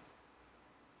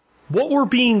 What we're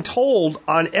being told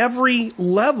on every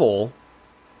level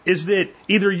is that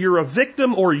either you're a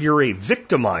victim or you're a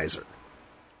victimizer.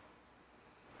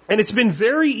 And it's been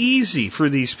very easy for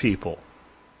these people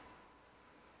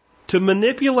to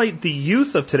manipulate the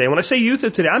youth of today. When I say youth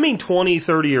of today, I mean 20,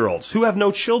 30-year-olds who have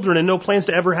no children and no plans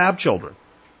to ever have children.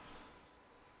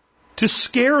 To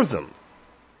scare them.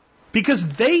 Because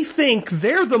they think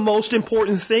they're the most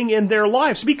important thing in their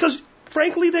lives. Because,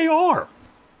 frankly, they are.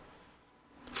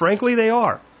 Frankly, they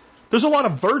are. There's a lot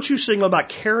of virtue signal about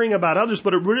caring about others,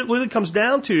 but it really comes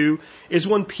down to is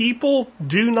when people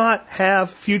do not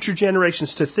have future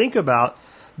generations to think about,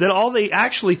 then all they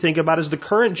actually think about is the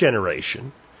current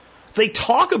generation. They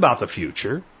talk about the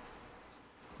future,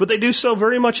 but they do so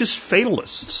very much as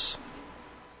fatalists.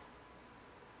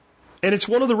 And it's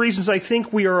one of the reasons I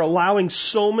think we are allowing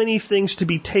so many things to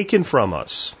be taken from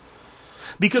us.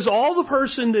 Because all the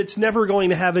person that's never going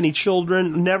to have any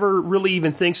children, never really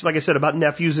even thinks, like I said, about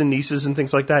nephews and nieces and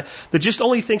things like that, that just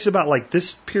only thinks about like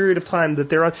this period of time that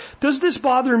they're on. Does this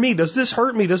bother me? Does this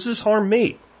hurt me? Does this harm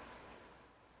me?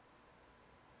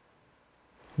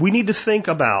 We need to think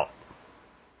about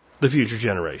the future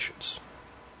generations.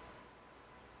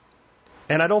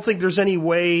 And I don't think there's any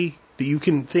way that you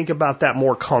can think about that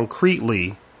more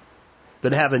concretely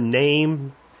than have a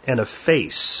name and a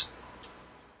face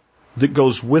that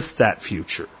goes with that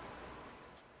future.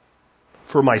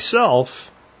 For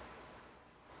myself,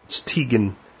 it's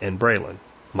Tegan and Braylon,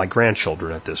 my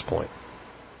grandchildren at this point,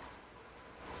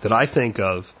 that I think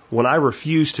of when I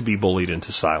refuse to be bullied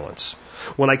into silence,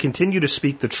 when I continue to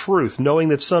speak the truth, knowing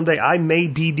that someday I may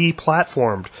be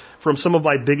deplatformed from some of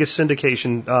my biggest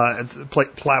syndication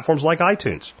platforms like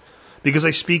iTunes, because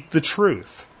I speak the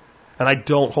truth and I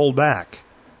don't hold back.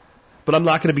 But I'm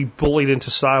not going to be bullied into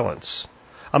silence.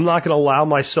 I'm not going to allow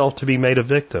myself to be made a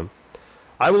victim.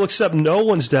 I will accept no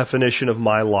one's definition of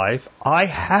my life. I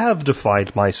have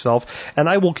defined myself, and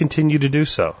I will continue to do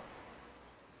so.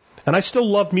 And I still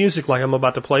love music like I'm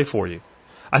about to play for you.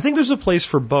 I think there's a place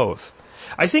for both.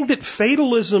 I think that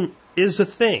fatalism is a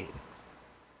thing.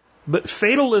 But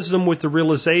fatalism with the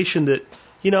realization that,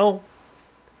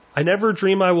 I never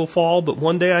dream I will fall, but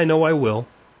one day I know I will.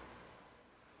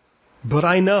 But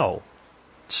I know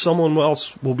someone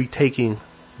else will be taking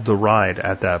the ride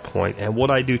at that point, and what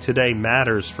I do today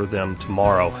matters for them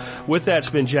tomorrow. With that, it's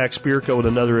been Jack Spirko with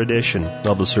another edition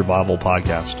of the Survival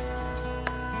Podcast.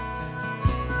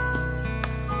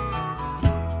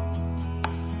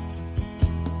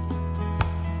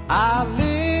 I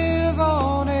live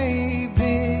on a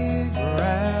big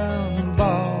round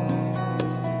ball.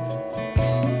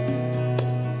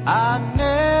 I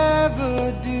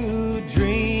never do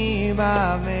dream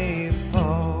I may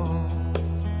fall.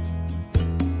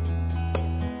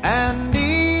 And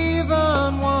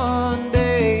even one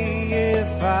day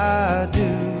if I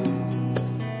do,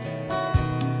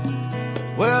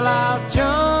 well, I'll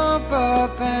jump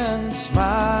up and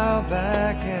smile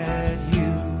back at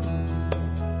you.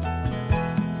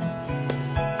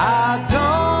 I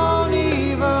don't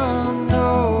even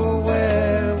know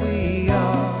where we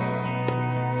are.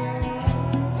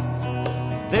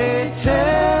 They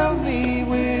tell me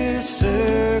we're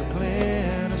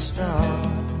circling a star.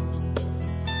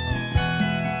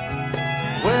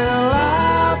 Well,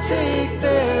 I'll take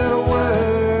their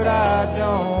word, I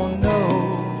don't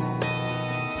know.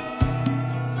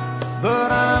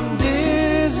 But I'm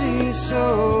dizzy,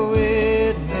 so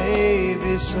it may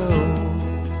be so.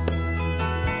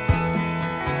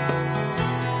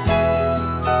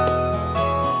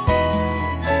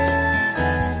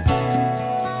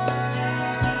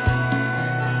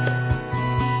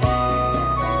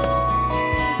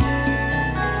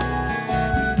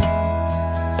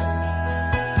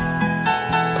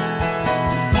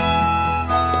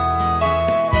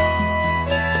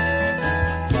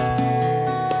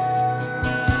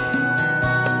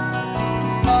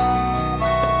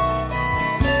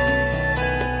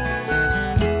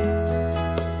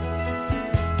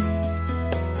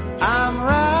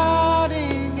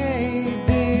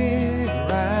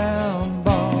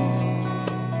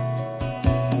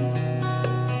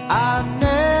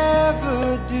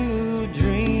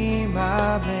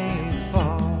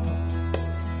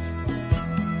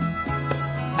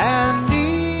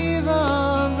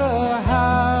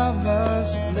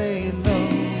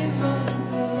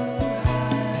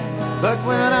 But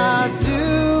when I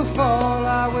do fall,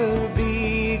 I will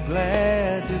be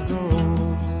glad to go.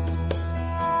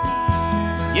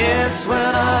 Yes,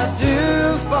 when I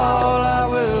do fall,